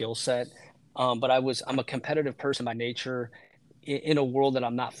God-given skill set. But I'm a competitive person by nature in a world that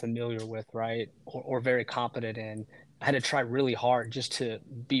I'm not familiar with, right? Or very competent in. I had to try really hard just to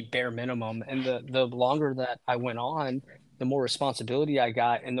be bare minimum. And the longer that I went on, the more responsibility I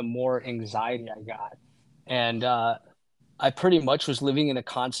got and the more anxiety I got. And I pretty much was living in a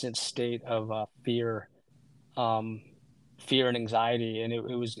constant state of um, fear and anxiety, and it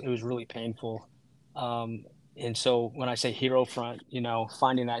was really painful. Um, and so when I say hero front,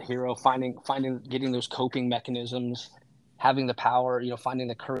 finding that hero, finding getting those coping mechanisms, having the power, finding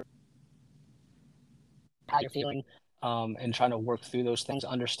the courage, how you're feeling, and trying to work through those things,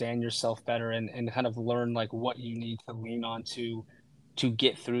 understand yourself better, and kind of learn like what you need to lean on to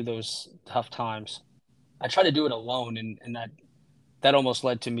get through those tough times. I try to do it alone, and that almost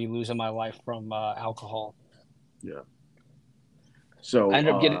led to me losing my life from alcohol. Yeah. I So,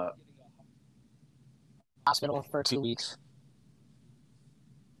 ended up getting hospital for 2 weeks.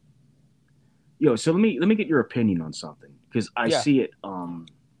 so let me get your opinion on something because I Yeah. see it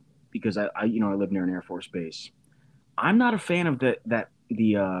because I live near an Air Force base. I'm not a fan of the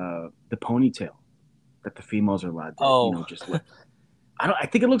ponytail that the females are allowed to, Oh, just let. I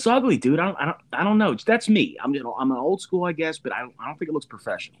think it looks ugly, dude. I don't know. That's me. I'm an old school, I guess, but I don't think it looks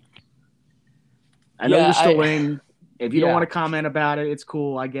professional. I know yeah. you're still in. If you don't want Yeah. to comment about it, it's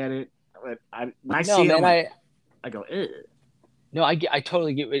cool. I get it. But when I No, see it, I'm man. like, I go, Ugh. No, I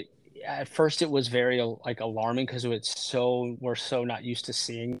totally get it. At first, it was very like alarming because we're so not used to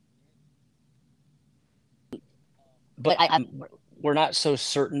seeing, but we're not so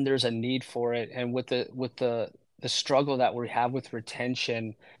certain there's a need for it. And with the struggle that we have with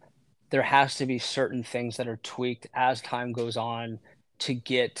retention, there has to be certain things that are tweaked as time goes on to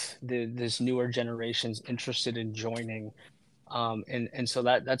get this newer generations interested in joining. And so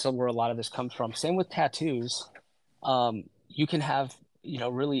that's where a lot of this comes from. Same with tattoos. You can have,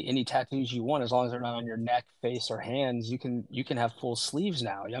 really any tattoos you want as long as they're not on your neck, face, or hands. You can have full sleeves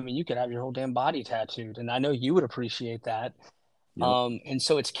now. I mean, you could have your whole damn body tattooed, and I know you would appreciate that. Yep. And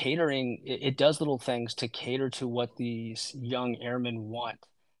so it's catering. It does little things to cater to what these young airmen want.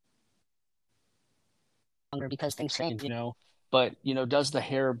 Because things change. But does the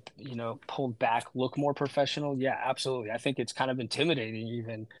hair, pulled back look more professional? Yeah, absolutely. I think it's kind of intimidating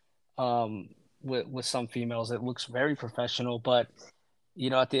even, um, with some females. It looks very professional, but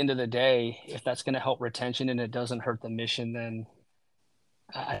at the end of the day, if that's going to help retention and it doesn't hurt the mission, then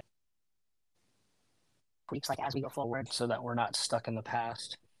I tweaks like as we go forward so that we're not stuck in the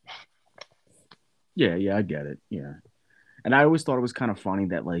past. Yeah, yeah, I get it. Yeah. And I always thought it was kind of funny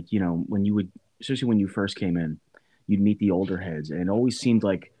that, like, when you would, especially when you first came in, you'd meet the older heads, and it always seemed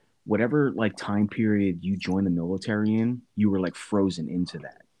like whatever like time period you joined the military in, you were like frozen into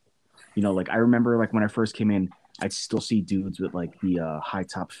that. Like I remember like when I first came in, I'd still see dudes with like the high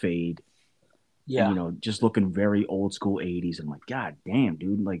top fade and Yeah. just looking very old school 80s. I'm like, God damn,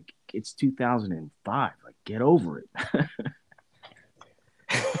 dude, like it's 2005. Like get over it.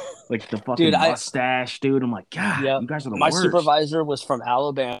 Like the Dude, fucking I mustache, dude. I'm like, God, yeah, you guys are the my worst. supervisor was from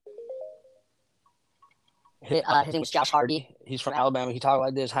Alabama. His name was Josh Hardy. He's from Alabama. He talked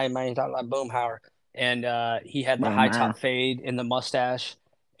like this. Hi, man. He talked like Boomhauer. And he had the Well, high man, top fade and the mustache.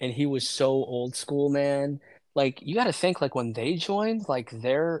 And he was so old school, man. Like you got to think, like when they joined, like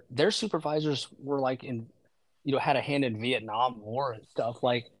their supervisors were like in, had a hand in Vietnam War and stuff.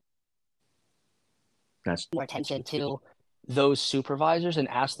 Like that's more attention to those supervisors and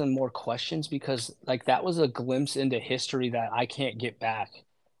ask them more questions because like that was a glimpse into history that I can't get back.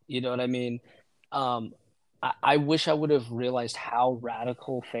 You know what I mean? I wish I would have realized how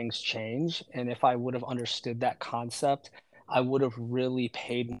radical things change, and if I would have understood that concept, I would have really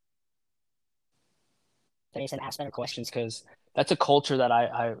paid attention and asked better questions because that's a culture that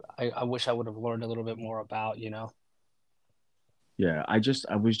I wish I would have learned a little bit more about. yeah.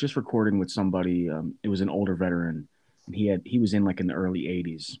 I was just recording with somebody. It was an older veteran, and he was in like in the early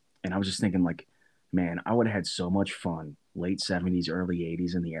 80s, and I was just thinking like, man, I would have had so much fun late 70s, early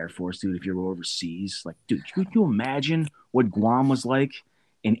 80s in the Air Force, dude. If you were overseas, like, dude, could you imagine what Guam was like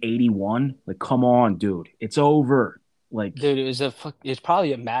in 81? Like, come on, dude, it's over. Like, Dude, it's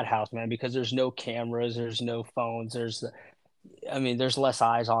probably a madhouse, man, because there's no cameras, there's no phones, I mean, there's less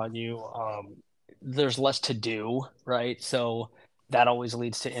eyes on you. There's less to do, right? So that always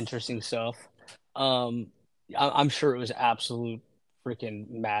leads to interesting stuff. Um, I'm sure it was absolute freaking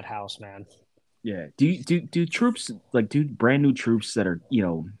madhouse, man. yeah. Do troops like do brand new troops that are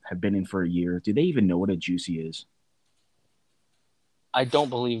have been in for a year? Do they even know what a juicy is? I don't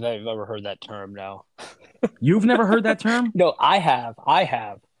believe I've ever heard that term now. You've never heard that term? No, I have. I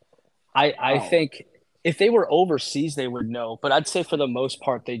have. I Oh, think if they were overseas, they would know. But I'd say for the most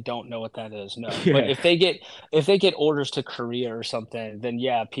part, they don't know what that is. No. But yeah. if they get orders to Korea or something, then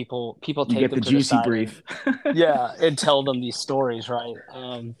yeah, people You take get the them to the juicy side and brief. yeah, and tell them these stories, right?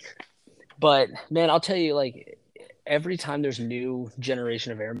 But man, I'll tell you, like every time there's new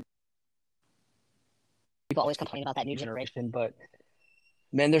generation of airmen, people always complain about that new generation. But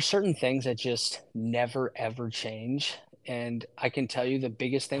man, there's certain things that just never ever change. And I can tell you the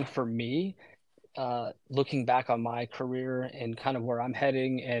biggest thing for me, looking back on my career and kind of where I'm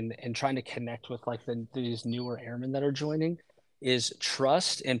heading and trying to connect with like these newer airmen that are joining, is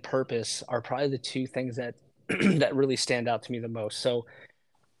trust and purpose are probably the two things that that really stand out to me the most. So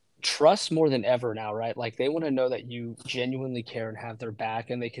trust more than ever now, right? Like they want to know that you genuinely care and have their back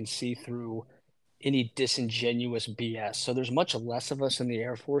and they can see through any disingenuous BS. So there's much less of us in the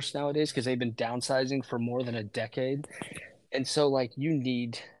Air Force nowadays because they've been downsizing for more than a decade. And so like you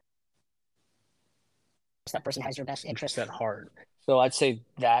need that person has your best interest at heart. So I'd say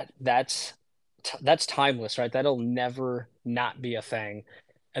that's timeless, right? That'll never not be a thing.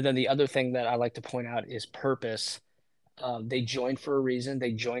 And then the other thing that I like to point out is purpose. They joined for a reason.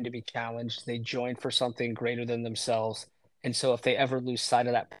 They joined to be challenged. They joined for something greater than themselves. And so if they ever lose sight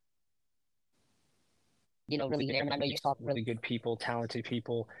of that, really good airmen, I know you saw really good people, talented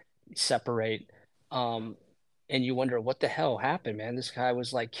people separate. Um, and you wonder what the hell happened, man. This guy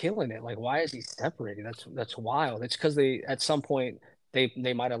was like killing it. Like, why is he separating? That's wild. It's because they at some point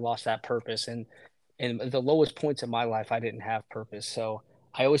they might have lost that purpose. And the lowest points in my life, I didn't have purpose. So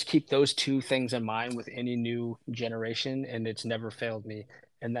I always keep those two things in mind with any new generation, and it's never failed me.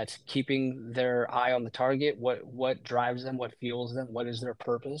 And that's keeping their eye on the target. What drives them? What fuels them? What is their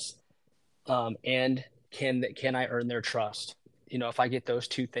purpose? And can I earn their trust? If I get those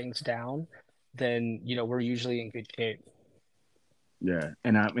two things down, then we're usually in good shape. Yeah.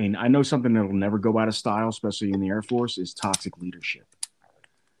 And I mean, I know something that'll never go out of style, especially in the Air Force, is toxic leadership.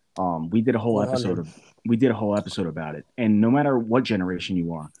 We did a whole episode 100. of we did a whole episode about it. And no matter what generation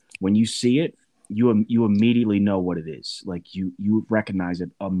you are, when you see it, you immediately know what it is. Like you recognize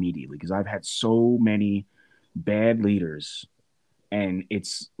it immediately because I've had so many bad leaders and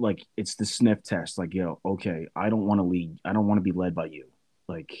it's like it's the sniff test like okay, I don't want to lead, I don't want to be led by you,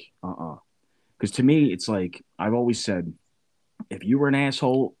 like because to me it's like I've always said, if you were an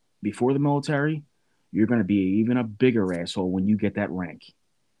asshole before the military, you're going to be even a bigger asshole when you get that rank.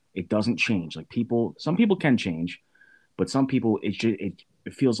 It doesn't change. Like some people can change, but some people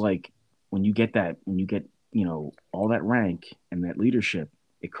it feels like when you get all that rank and that leadership,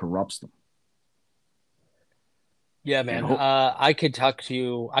 it corrupts them. Yeah, And man. I could talk to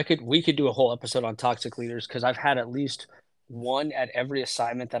you. We could do a whole episode on toxic leaders because I've had at least one at every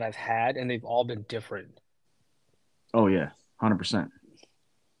assignment that I've had, and they've all been different. Oh yeah, 100%.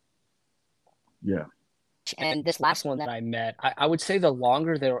 Yeah. And this last one that I met, I would say the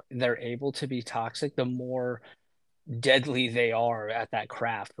longer they're able to be toxic, the more deadly they are at that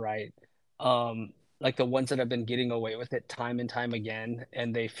craft, right? Like the ones that have been getting away with it time and time again,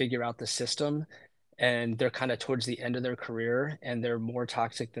 and they figure out the system, and they're kind of towards the end of their career, and they're more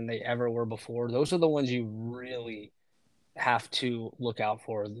toxic than they ever were before. Those are the ones you really have to look out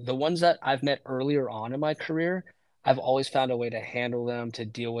for. The ones that I've met earlier on in my career, I've always found a way to handle them, to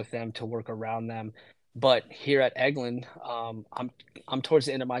deal with them, to work around them. But here at Eglin, I'm towards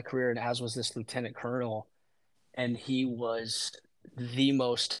the end of my career, and as was this lieutenant colonel, and he was the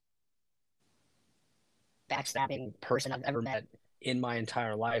most backstabbing person I've ever met in my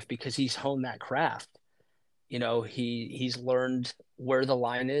entire life because he's honed that craft. He's learned where the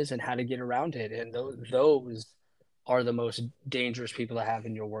line is and how to get around it, and those are the most dangerous people to have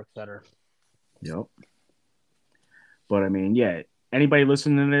in your work center. Yep. But I mean, yeah, anybody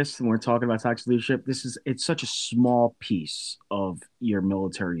listening to this, when we're talking about toxic leadership, it's such a small piece of your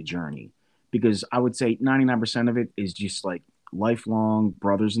military journey because I would say 99% of it is just like lifelong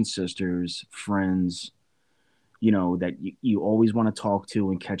brothers and sisters, friends, that you always want to talk to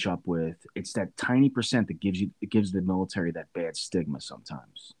and catch up with. It's that tiny percent that gives the military that bad stigma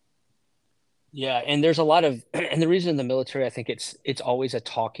sometimes. Yeah, and there's a lot of and the reason in the military I think it's always a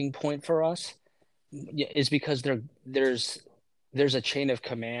talking point for us is because there's a chain of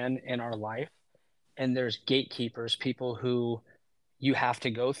command in our life, and there's gatekeepers, people who you have to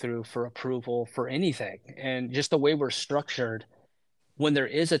go through for approval for anything. And just the way we're structured, when there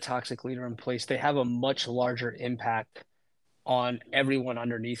is a toxic leader in place, they have a much larger impact on everyone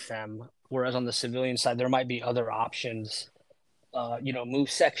underneath them. Whereas on the civilian side, there might be other options,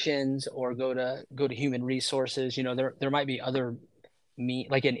 move sections or go to human resources. There might be other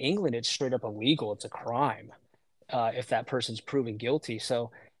like in England, it's straight up illegal. It's a crime if that person's proven guilty.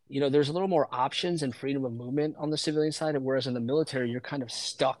 So, there's a little more options and freedom of movement on the civilian side, and whereas in the military, you're kind of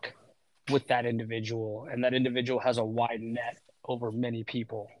stuck with that individual, and that individual has a wide net over many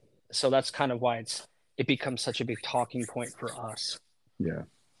people. So that's kind of why it becomes such a big talking point for us. Yeah.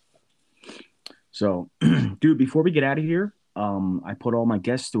 So, dude, before we get out of here, I put all my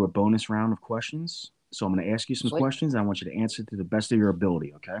guests through a bonus round of questions. So I'm going to ask you some Sweet. questions. And I want you to answer to the best of your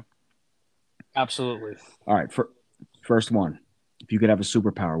ability. Okay. Absolutely. All right. First one. If you could have a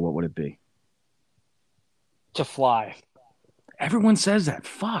superpower, what would it be? To fly. Everyone says that.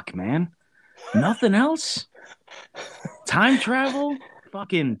 Fuck, man. Nothing else? Time travel?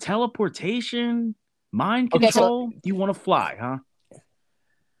 Fucking teleportation? Mind Okay, so control? You want to fly, huh?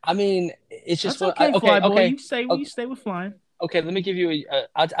 I mean, it's just That's what I okay, okay, Flyboy. okay, You okay, stay with flying. okay. Let me give you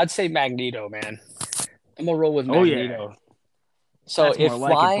I'd say Magneto, man. I'm gonna roll with Oh yeah, Magneto. So that's more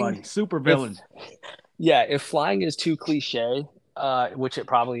like it, buddy. Super if villain. yeah, if flying is too cliche, which it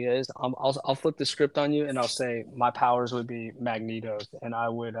probably is, I'll flip the script on you and I'll say my powers would be Magneto's, and I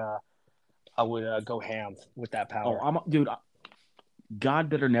would go ham with that Oh, power. dude. God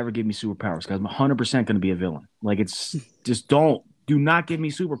better never give me superpowers because I'm 100% going to be a villain. Like it's just do not give me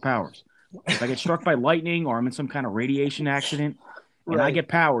superpowers. If I get struck by lightning or I'm in some kind of radiation accident and I Right. get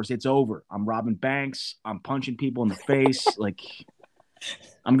powers, it's over. I'm robbing banks. I'm punching people in the face. Like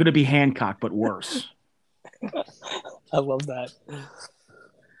I'm going to be Hancock, but worse. I love that.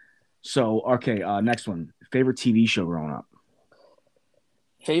 So, okay, next one. Favorite TV show growing up?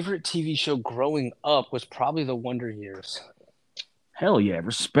 Favorite TV show growing up was probably The Wonder Years. Hell yeah,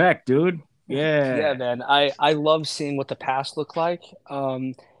 respect, dude. Yeah, Yeah, man. I love seeing what the past looked like.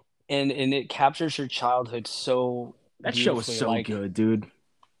 And it captures your childhood so that show is beautifully. so Like, good, dude.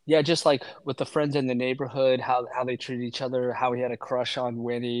 yeah, just like with the friends in the neighborhood, how they treated each other, how he had a crush on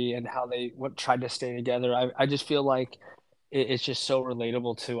Winnie, and how they tried to stay together. I just feel like it's just so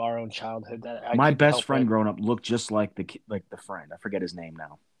relatable to our own childhood that I My couldn't best help friend but. growing up looked just like the friend. I forget his name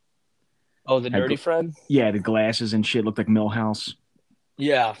now. Oh, the Had nerdy friend. yeah, the glasses and shit looked like Millhouse.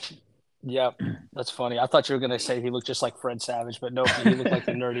 Yeah, yeah, that's funny. I thought you were gonna say he looked just like Fred Savage, but nope, he looked like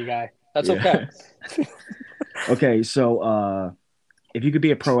the nerdy guy. That's okay. Yeah. Okay, so if you could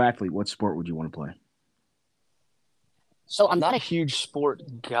be a pro athlete, what sport would you want to play? So I'm not a huge sport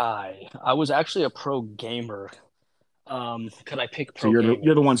guy. I was actually a pro gamer. Could I pick So pro you're the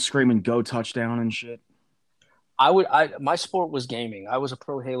gaming? one screaming "Go touchdown" and shit. My sport was gaming. I was a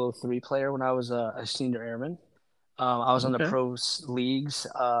pro Halo 3 player when I was a senior airman. I was on the Okay. leagues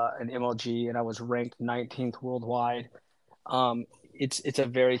in MLG, and I was ranked 19th worldwide. It's a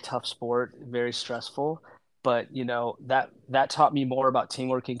very tough sport, very stressful, but that taught me more about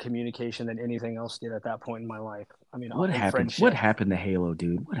teamwork and communication than anything else did at that point in my life. I mean, What in happened? What friendship. happened to Halo,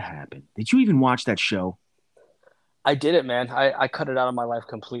 dude? What happened? Did you even watch that show? I did it, man. I cut it out of my life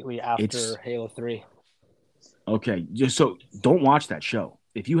completely after It's Halo 3. okay. Just so don't watch that show.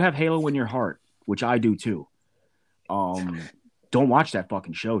 If you have Halo in your heart, which I do too, um, don't watch that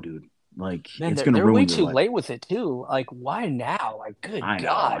fucking show, dude. Like Man, it's they're, gonna they're way ruin your too life. late with it too. Like, why now? Like, good I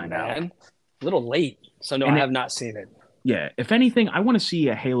God, know. man. A little late. So no, I And have it, not seen it. yeah, if anything, I want to see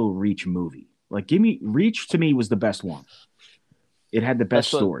a Halo Reach movie. Like, give me Reach to me was the best one. It had the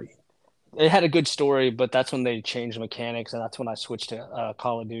best That's what story. it had a good story, but that's when they changed mechanics, and that's when I switched to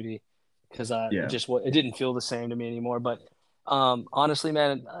Call of Duty because it Yeah. just it didn't feel the same to me anymore. But honestly,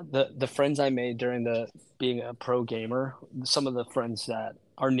 man, the friends I made during the being a pro gamer, some of the friends that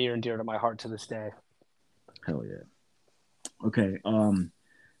are near and dear to my heart to this day. Hell yeah. Okay.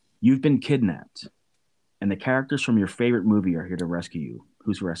 You've been kidnapped, and the characters from your favorite movie are here to rescue you.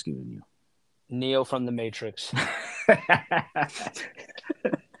 Who's rescuing you? Neo from the Matrix.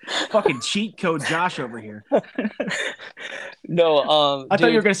 Fucking cheat code Josh over here. No, I thought you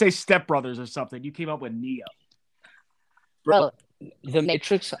were dude, gonna say Step Brothers or something. You came up with Neo. bro, the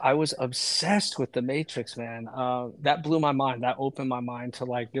Matrix. I was obsessed with the Matrix, man. That blew my mind. That opened my mind to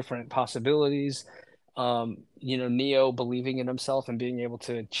like different possibilities. Neo believing in himself and being able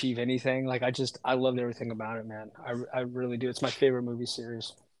to achieve anything. Like I loved everything about it, man. I really do. It's my favorite movie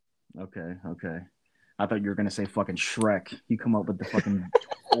series. Okay, okay. I thought you were gonna say fucking Shrek. You come up with the fucking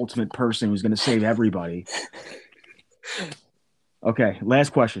ultimate person who's gonna save everybody. Okay,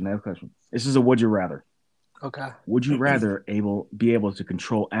 last question. Last question. This is a would you rather. Okay. Would you rather be able to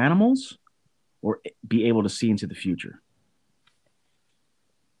control animals or be able to see into the future?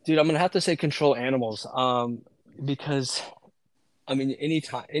 Dude, I'm gonna have to say control animals. Because I mean,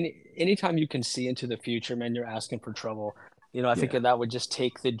 anytime you can see into the future, man, you're asking for trouble. I think Yeah. that would just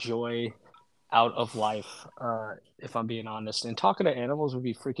take the joy out of life, if I'm being honest. And talking to animals would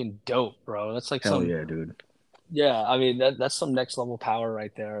be freaking dope, bro. That's like Hell some, yeah, dude. yeah. I mean, that's some next level power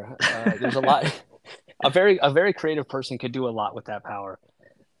right there. There's a lot. A very creative person could do a lot with that power.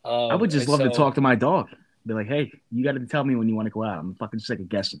 I would just And love to so, talk to my dog. Be like, hey, you got to tell me when you want to go out. I'm fucking sick of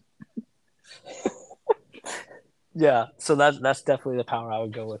guessing. yeah. So that's definitely the power I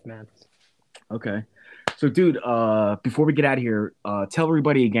would go with, man. Okay. So, dude, before we get out of here, tell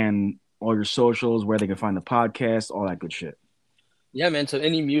everybody again all your socials, where they can find the podcast, all that good shit. Yeah, man. So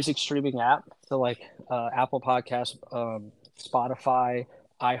any music streaming app, so like Apple Podcasts, Spotify,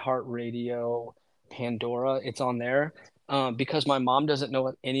 iHeartRadio, Pandora, it's on there. Because my mom doesn't know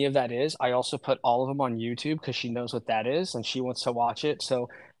what any of that is, I also put all of them on YouTube because she knows what that is and she wants to watch it. So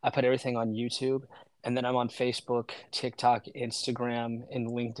I put everything on YouTube. And then I'm on Facebook, TikTok, Instagram, and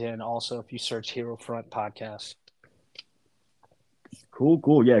LinkedIn. Also, if you search Hero Front Podcast, Cool,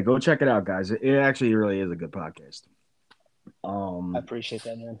 cool. Yeah, go check it out, guys. It actually really is a good podcast. I Um, appreciate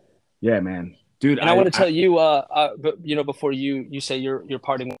that, man. yeah, man, dude. And I want to tell you, but before you say your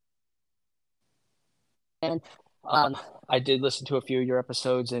parting. Um, I did listen to a few of your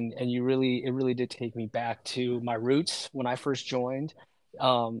episodes, and it really did take me back to my roots when I first joined.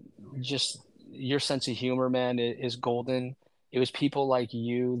 Um, just your sense of humor, man, is golden. It was people like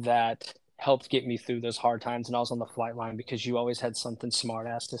you that helped get me through those hard times, and I was on the flight line because you always had something smart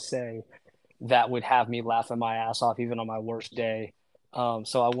ass to say that would have me laughing my ass off even on my worst day. So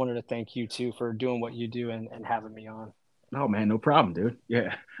I wanted to thank you too for doing what you do and having me on. Oh man, no problem, dude.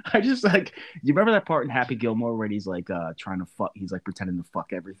 Yeah. I just like you remember that part in Happy Gilmore where he's like trying to fuck he's like pretending to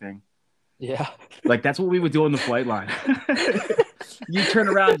fuck everything? Yeah. Like that's what we would do on the flight line. You turn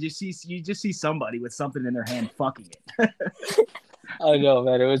around, you just see somebody with something in their hand fucking it. I know,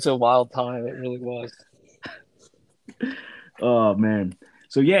 man. It was a wild time. It really was. Oh man.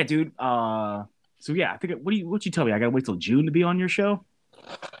 So yeah, dude. So yeah, I think what you tell me? I gotta wait till June to be on your show?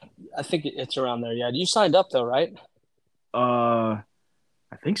 I think it's around there. Yeah. You signed up though, right?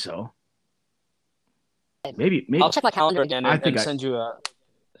 I think so. Maybe I'll check my calendar again I think and I send you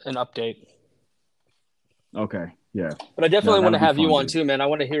an update. okay, yeah. But I No, definitely want that'll to be have you fun, on dude. too, man. I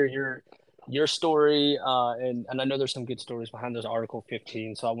want to hear your story, and I know there's some good stories behind those Article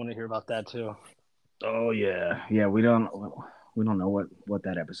 15, so I want to hear about that too. Oh yeah, yeah. We don't know what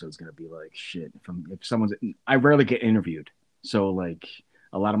that episode's gonna be like. Shit, if someone's I rarely get interviewed, so like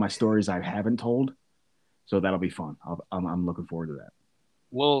a lot of my stories I haven't told, so that'll be fun. I'm looking forward to that.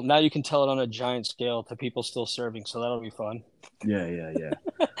 Well, now you can tell it on a giant scale to people still serving, so that'll be fun. Yeah, yeah,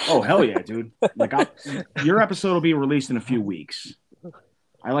 yeah. Oh hell yeah, dude! Like your episode will be released in a few weeks. Oh,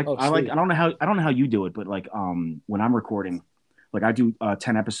 I like sweet. I don't know how you do it, but like when I'm recording, like I do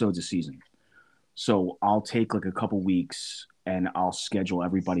 10 episodes a season. So I'll take like a couple weeks and I'll schedule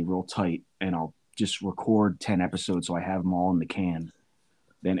everybody real tight and I'll just record 10 episodes so I have them all in the can.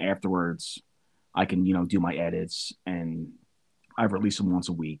 Then afterwards, I can, do my edits, and I release them once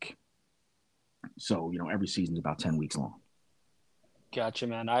a week. So, every season's about 10 weeks long. Gotcha,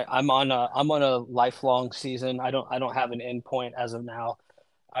 man. I'm on a lifelong season. I don't have an end point as of now.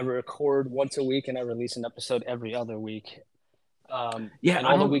 I record once a week and I release an episode every other week. Yeah, And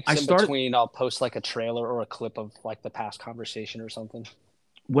all the I weeks in started between, I'll post like a trailer or a clip of like the past conversation or something.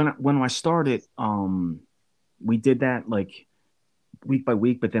 when I started, we did that like week by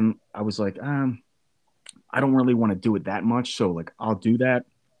week, but then I was like, I don't really want to do it that much. So like I'll do that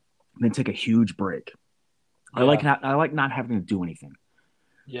and then take a huge break. Yeah, I like not having to do anything.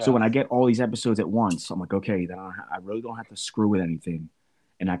 So yeah, when I get all these episodes at once, I'm like, okay, then I really don't have to screw with anything,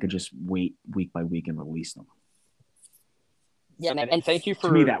 and I could just wait week by week and release them. yeah, man. And thank you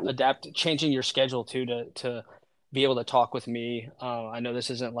To me, for that changing your schedule too to be able to talk with me. I know this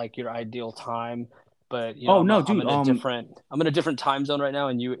isn't like your ideal time, but oh I'm no, I'm dude, in a different time zone right now,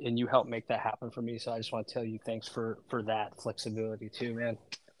 and you help make that happen for me. So I just want to tell you thanks for that flexibility too, man.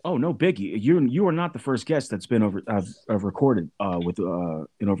 oh no, biggie, you are not the first guest that's been over I've recorded with an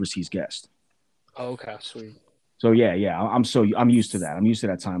overseas guest. Oh, okay, sweet. So yeah, I'm used to that. I'm used to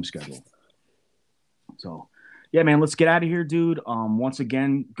that time schedule. So, yeah, man, let's get out of here, dude. Once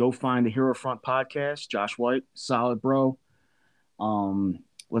again, go find the Hero Front podcast. Josh White, solid bro. Um,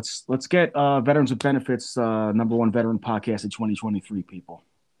 let's get Veterans with Benefits number one veteran podcast in 2023. People,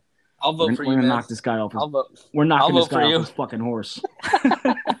 I'll vote for we're you, gonna man. knock this guy off his I'll vote. we're I'll knocking this vote for guy off you. his fucking horse.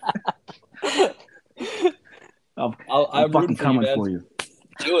 I'm, I'm I'm rooting fucking for you, coming man. for you.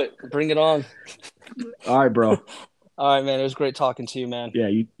 Do it. Bring it on. All right, bro. All right, man. It was great talking to you, man. Yeah,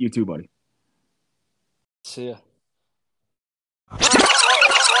 you too, buddy. See ya.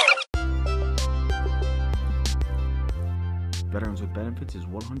 Veterans with Benefits is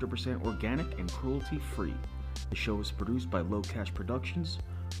 100% organic and cruelty-free. The show is produced by Low Cash Productions,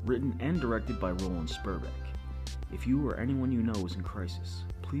 written and directed by Roland Spurbeck. If you or anyone you know is in crisis,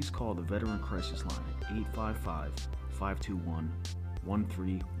 please call the Veteran Crisis Line at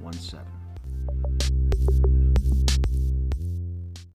 855-521-1317.